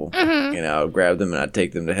devil. Mm-hmm. And I would grab them and I'd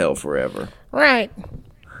take them to hell forever. Right.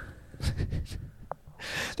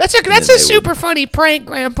 That's a super funny prank,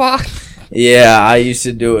 Grandpa. Yeah, I used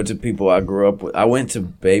to do it to people I grew up with. I went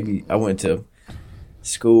to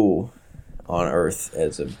school on Earth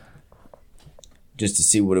just to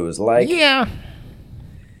see what it was like. Yeah.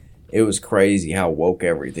 It was crazy how woke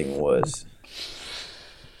everything was.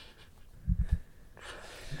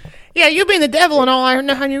 Yeah, you being the devil and all, I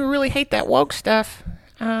know how you really hate that woke stuff.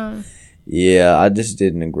 Yeah, I just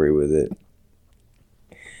didn't agree with it.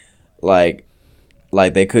 Like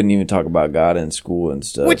they couldn't even talk about God in school and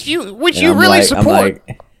stuff. Which you really support.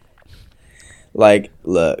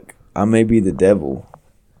 Look, I may be the devil,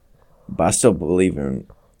 but I still believe in.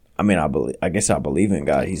 I guess I believe in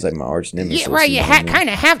God. He's like my arch nemesis. Yeah, right. You kind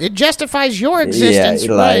of have to. It justifies your existence,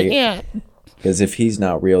 right? Yeah. Because if he's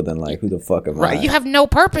not real, then who the fuck am I? Right. You have no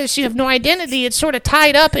purpose. You have no identity. It's sort of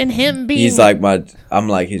tied up in him being. He's I'm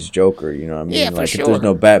like his Joker. You know what I mean? Yeah, for sure. If there's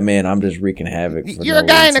no Batman, I'm just wreaking havoc. You're a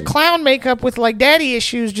guy in a clown makeup with daddy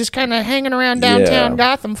issues, just kind of hanging around downtown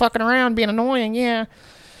Gotham, fucking around, being annoying. Yeah.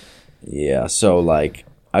 Yeah. So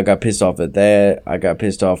I got pissed off at that. I got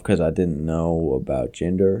pissed off because I didn't know about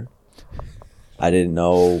gender. I didn't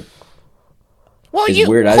know. Well, it's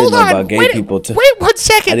weird. I didn't know about gay people. Wait 1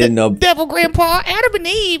 second. I didn't know. Devil Grandpa, Adam and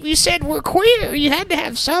Eve, you said were queer. You had to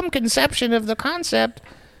have some conception of the concept.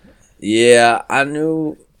 Yeah, I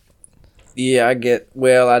knew. Yeah, I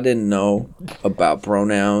didn't know about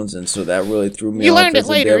pronouns, and so that really threw me off. You learned it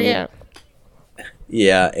later, yeah.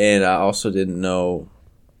 Yeah, and I also didn't know.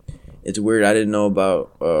 It's weird. I didn't know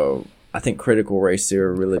about. I think critical race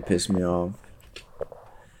theory really pissed me off.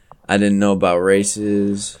 I didn't know about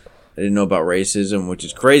races. I didn't know about racism, which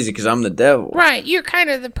is crazy because I'm the devil. Right. You're kind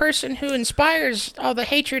of the person who inspires all the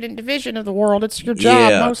hatred and division of the world. It's your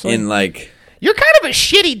job, mostly. And you're kind of a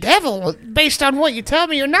shitty devil based on what you tell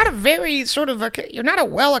me. You're not a very you're not a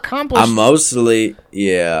well-accomplished... I'm mostly,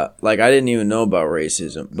 I didn't even know about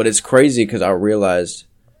racism. But it's crazy because I realized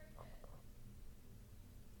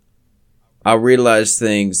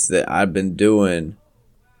things that I've been doing.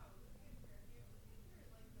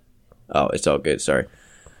 Oh, it's all good. Sorry.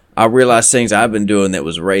 I realized things I've been doing that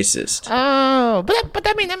was racist. Oh, but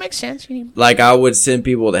I mean, that makes sense. I would send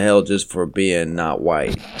people to hell just for being not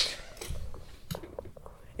white.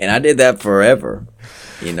 And I did that forever,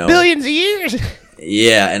 Billions of years.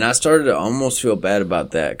 Yeah, and I started to almost feel bad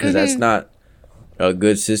about that because that's not a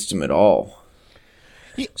good system at all.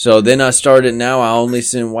 So then I only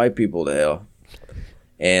send white people to hell.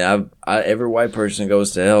 And every white person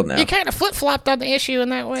goes to hell now. You kind of flip-flopped on the issue in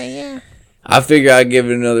that way, yeah. I figure I'd give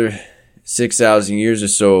it another 6,000 years or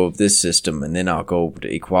so of this system, and then I'll go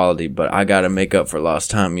to equality. But I got to make up for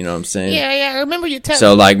lost time, you know what I'm saying? Yeah, I remember you telling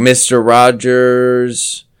So, like, Mr.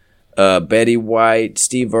 Rogers, Betty White,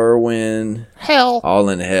 Steve Irwin. Hell. All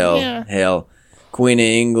in hell. Yeah. Hell. Queen of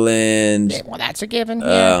England. Yeah, well, that's a given,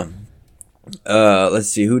 yeah. Let's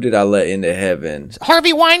see, who did I let into heaven?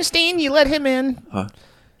 Harvey Weinstein, you let him in.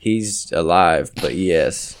 He's alive, but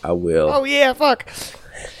yes, I will. Oh, yeah, fuck.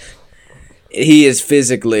 He is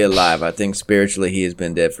physically alive. I think spiritually he has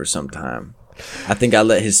been dead for some time. I think I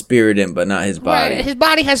let his spirit in, but not his body. Right. His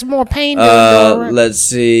body has more pain to endure. Right? Let's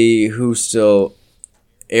see, who still...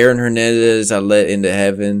 Aaron Hernandez, I let into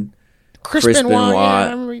heaven. Chris Benoit, yeah, I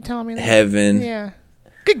remember you telling me that. Heaven. Yeah.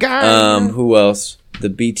 Good guy. Who else? The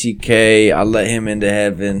BTK, I let him into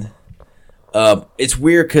heaven. It's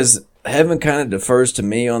weird because heaven kind of defers to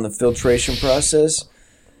me on the filtration process.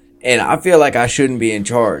 And I feel like I shouldn't be in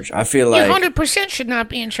charge. I feel like... You 100% should not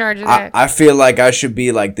be in charge of that. I feel like I should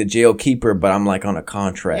be like the jail keeper, but I'm like on a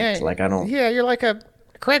contract. Yeah. Like I don't... Yeah, you're like a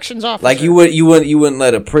corrections officer. Like you wouldn't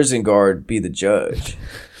let a prison guard be the judge.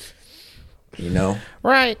 You know?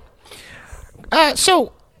 Right.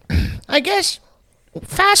 So, I guess,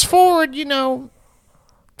 fast forward,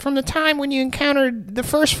 from the time when you encountered the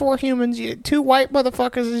first 4 humans, two white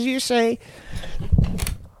motherfuckers, as you say,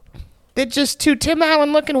 they're just two Tim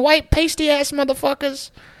Allen-looking white pasty-ass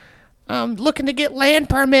motherfuckers looking to get land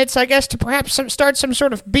permits, I guess, to perhaps start some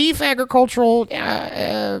sort of beef agricultural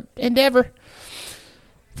endeavor.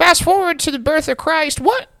 Fast forward to the birth of Christ.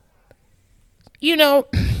 What?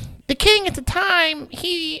 The king at the time,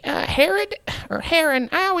 Herod, or Heron,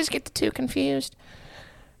 I always get the two confused.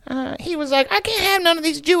 He was like, I can't have none of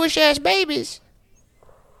these Jewish-ass babies.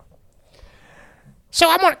 So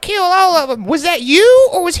I'm going to kill all of them. Was that you,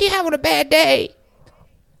 or was he having a bad day?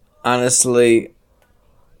 Honestly,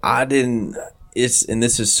 I didn't... and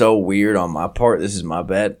this is so weird on my part. This is my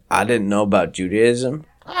bad. I didn't know about Judaism.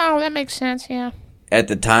 Oh, that makes sense, yeah. At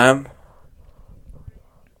the time.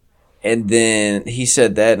 And then he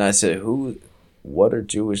said that, and I said, what are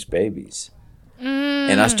Jewish babies?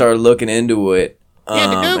 And I started looking into it.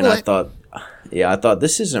 And I thought,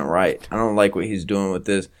 this isn't right. I don't like what he's doing with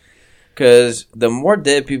this. Because the more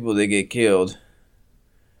dead people that get killed,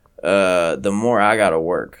 the more I gotta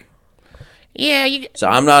work. Yeah. So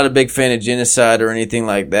I'm not a big fan of genocide or anything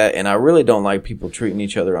like that, and I really don't like people treating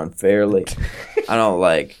each other unfairly. I don't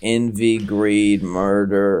like envy, greed,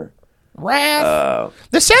 murder, wrath.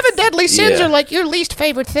 The 7 deadly sins are like your least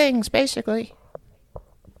favorite things, basically.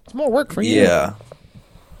 It's more work for you. Yeah.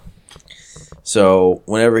 So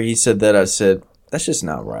whenever he said that, I said, that's just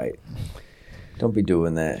not right. Don't be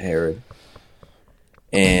doing that, Herod.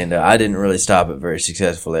 And I didn't really stop it very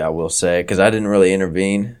successfully, I will say, because I didn't really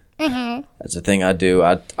intervene. Mm-hmm. That's the thing I do.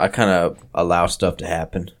 I kind of allow stuff to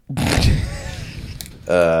happen.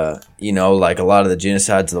 Like a lot of the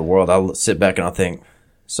genocides of the world, I'll sit back and I'll think,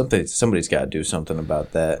 somebody's got to do something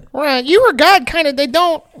about that. Right. You or God kind of,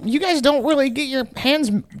 you guys don't really get your hands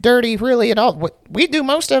dirty really at all. We do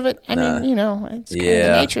most of it. I mean, it's kind of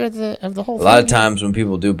the nature of the whole thing. A lot of times when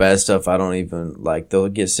people do bad stuff, I don't even, they'll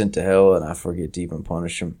get sent to hell and I forget to even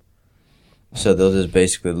punish them. So they'll just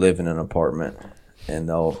basically live in an apartment and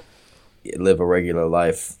they'll live a regular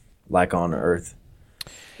life like on Earth.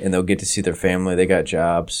 And they'll get to see their family. They got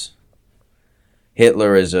jobs.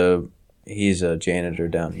 Hitler he's a janitor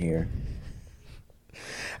down here.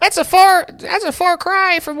 That's a far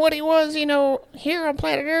cry from what he was, here on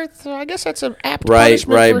planet Earth. So I guess that's an apt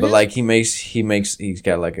punishment right. for But him. he's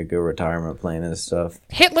got like a good retirement plan and stuff.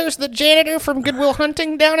 Hitler's the janitor from Good Will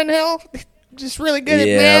Hunting down in hell, just really good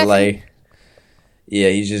at math.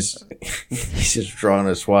 He's just drawing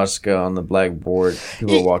a swastika on the blackboard.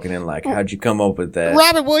 People are walking in like, how'd you come up with that?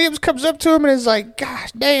 Robin Williams comes up to him and is like,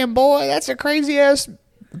 gosh, damn boy, that's a crazy ass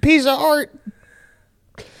piece of art.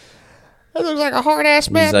 That looks like a hard ass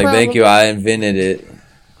math. He's like, problem. thank you, I invented it.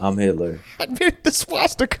 I'm Hitler. I invented the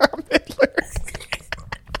swastika. I'm Hitler.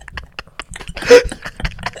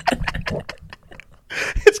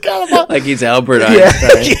 It's kind of like he's Albert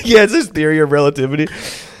Einstein. Yeah, it's his theory of relativity.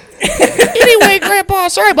 Anyway, Grandpa,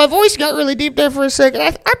 sorry, my voice got really deep there for a second.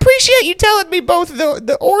 I appreciate you telling me both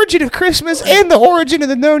the origin of Christmas and the origin of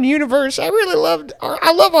the known universe. I really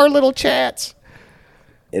I love our little chats.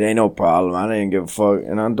 It ain't no problem. I didn't give a fuck,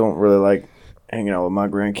 and I don't really like hanging out with my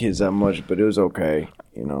grandkids that much, but it was okay,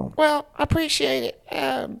 Well, I appreciate it.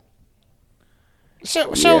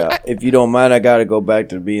 If you don't mind, I gotta go back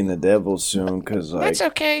to being the devil soon, cause that's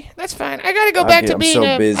okay. That's fine. I gotta go back to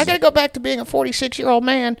being a 46-year-old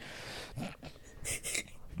man.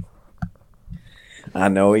 I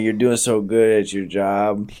know you're doing so good at your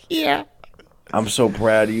job. Yeah. I'm so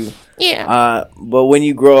proud of you. Yeah. But when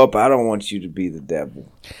you grow up, I don't want you to be the devil.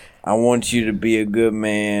 I want you to be a good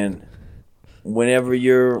man. Whenever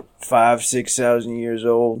you're 5,000, 6,000 years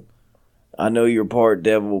old, I know you're part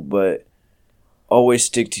devil, but always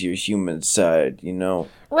stick to your human side, you know?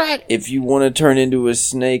 Right. If you want to turn into a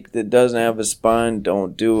snake that doesn't have a spine,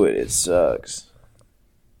 don't do it. It sucks.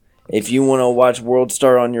 If you want to watch World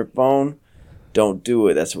Star on your phone, don't do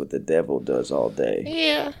it. That's what the devil does all day.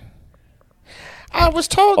 Yeah. I was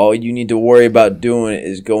told. All you need to worry about doing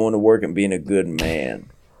is going to work and being a good man.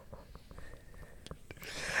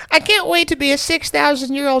 I can't wait to be a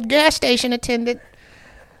 6,000-year-old gas station attendant.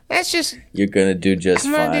 That's just. You're going to do just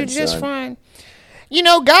I'm fine, gonna do just son. fine. You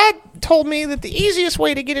know, God told me that the easiest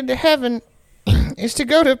way to get into heaven is to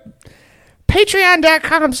go to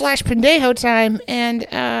patreon.com/Pendejo time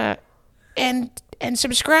and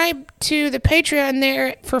subscribe to the Patreon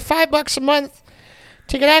there for $5 a month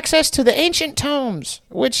to get access to the ancient tomes,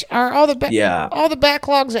 which are all the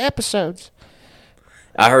backlogs of episodes.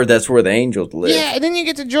 I heard that's where the angels live. Yeah, and then you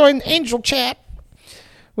get to join Angel Chat,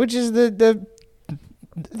 which is the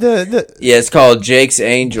Yeah, it's called Jake's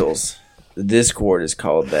Angels. The Discord is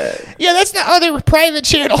called that. yeah, that's the other private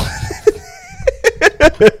channel.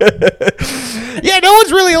 Yeah, no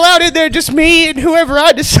one's really allowed in there, just me and whoever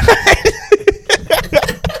I decide.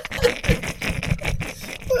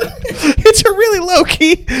 It's a really low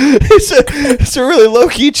key. It's a really low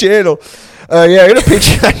key channel. Yeah, go to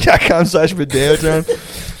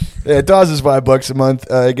patreon.com/Pendejo. Yeah, Dawes is $5 a month.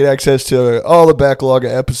 Get access to all the backlog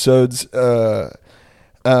of episodes,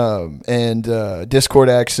 and Discord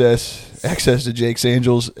access to Jake's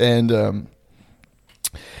Angels, and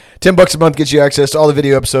 $10 a month gets you access to all the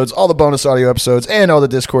video episodes, all the bonus audio episodes, and all the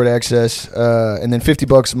Discord access. And then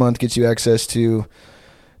 $50 a month gets you access to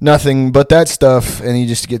nothing but that stuff, and you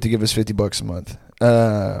just get to give us $50 a month,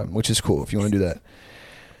 which is cool if you want to do that.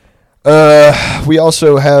 We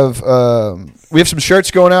also have some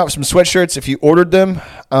shirts going out, some sweatshirts. If you ordered them,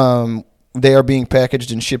 they are being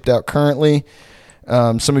packaged and shipped out currently.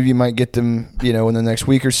 Some of you might get them, in the next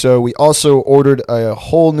week or so. We also ordered a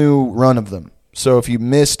whole new run of them. So if you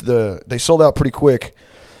missed they sold out pretty quick.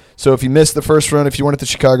 So if you missed the first run, if you weren't at the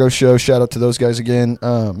Chicago show, shout out to those guys again.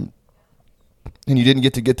 And you didn't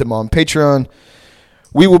get to get them on Patreon,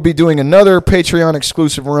 we will be doing another Patreon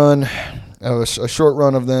exclusive run, a short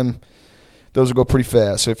run of them. Those will go pretty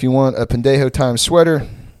fast. So if you want a Pendejo Time sweater,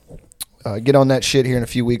 get on that shit here in a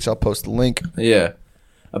few weeks. I'll post the link. Yeah.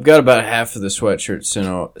 I've got about half of the sweatshirts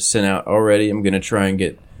sent out already. I'm going to try and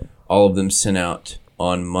get all of them sent out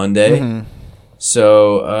on Monday. Mm-hmm.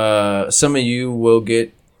 So some of you will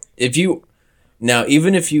get...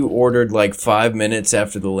 even if you ordered like 5 minutes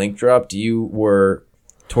after the link dropped, you were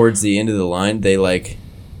towards the end of the line.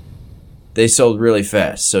 They sold really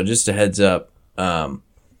fast. So just a heads up. I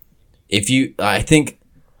think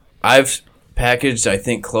I've packaged,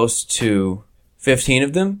 close to 15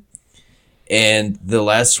 of them. And the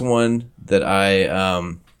last one that I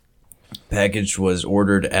packaged was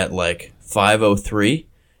ordered at like 5:03,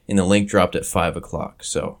 and the link dropped at 5 o'clock.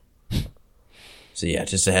 So yeah,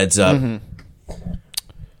 just a heads up. Mm-hmm.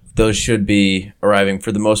 Those should be arriving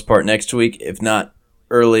for the most part next week, if not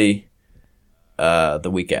early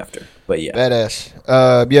the week after. But yeah.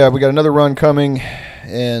 Badass. Yeah, we got another run coming,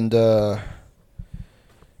 and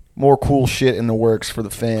more cool shit in the works for the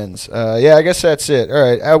fans. Yeah, I guess that's it. All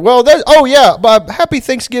right. Happy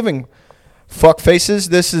Thanksgiving, fuck faces.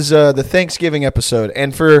 This is the Thanksgiving episode,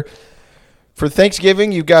 and for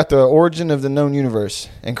Thanksgiving, you've got the origin of the known universe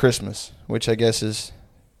and Christmas, which I guess is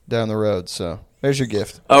down the road. So there's your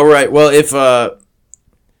gift. All right. Well, if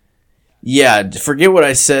forget what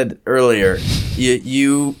I said earlier.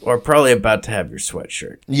 You are probably about to have your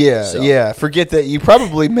sweatshirt. Yeah, so. Yeah. Forget that. You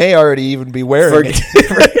probably may already even be wearing it.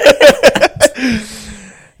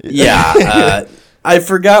 Yeah. I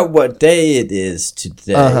forgot what day it is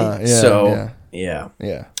today. Yeah.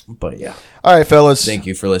 But yeah. All right, fellas. Thank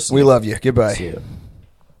you for listening. We love you. Goodbye. See you.